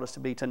you've called us to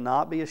be, to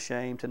not be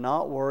ashamed, to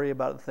not worry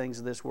about the things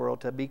of this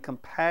world, to be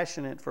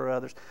compassionate for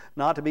others,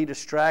 not to be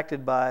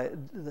distracted by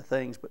the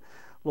things, but,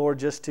 Lord,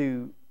 just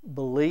to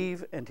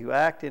believe and to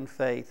act in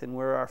faith. And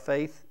where our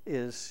faith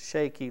is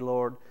shaky,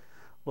 Lord,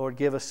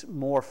 give us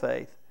more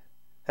faith.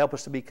 Help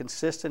us to be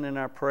consistent in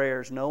our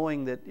prayers,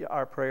 knowing that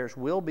our prayers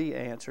will be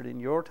answered in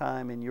your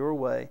time, in your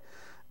way,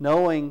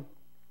 knowing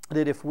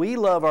that if we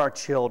love our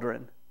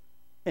children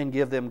and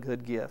give them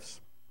good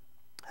gifts,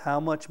 how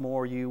much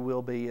more you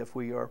will be if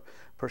we are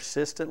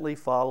persistently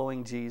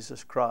following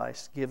Jesus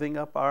Christ, giving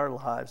up our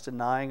lives,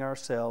 denying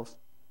ourselves,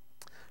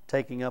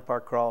 taking up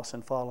our cross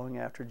and following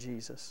after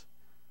Jesus.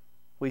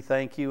 We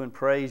thank you and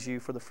praise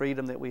you for the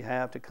freedom that we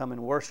have to come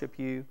and worship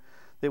you,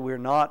 that we're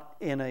not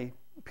in a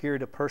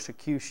period of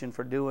persecution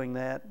for doing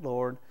that,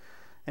 Lord.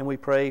 And we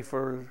pray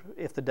for,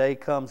 if the day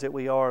comes that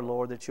we are,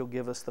 Lord, that you'll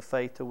give us the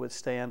faith to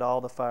withstand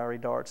all the fiery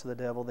darts of the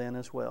devil then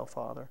as well,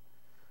 Father.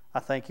 I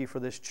thank you for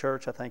this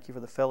church. I thank you for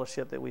the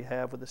fellowship that we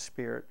have with the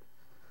Spirit.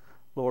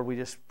 Lord, we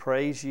just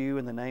praise you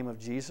in the name of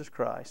Jesus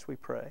Christ, we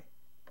pray.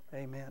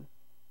 Amen.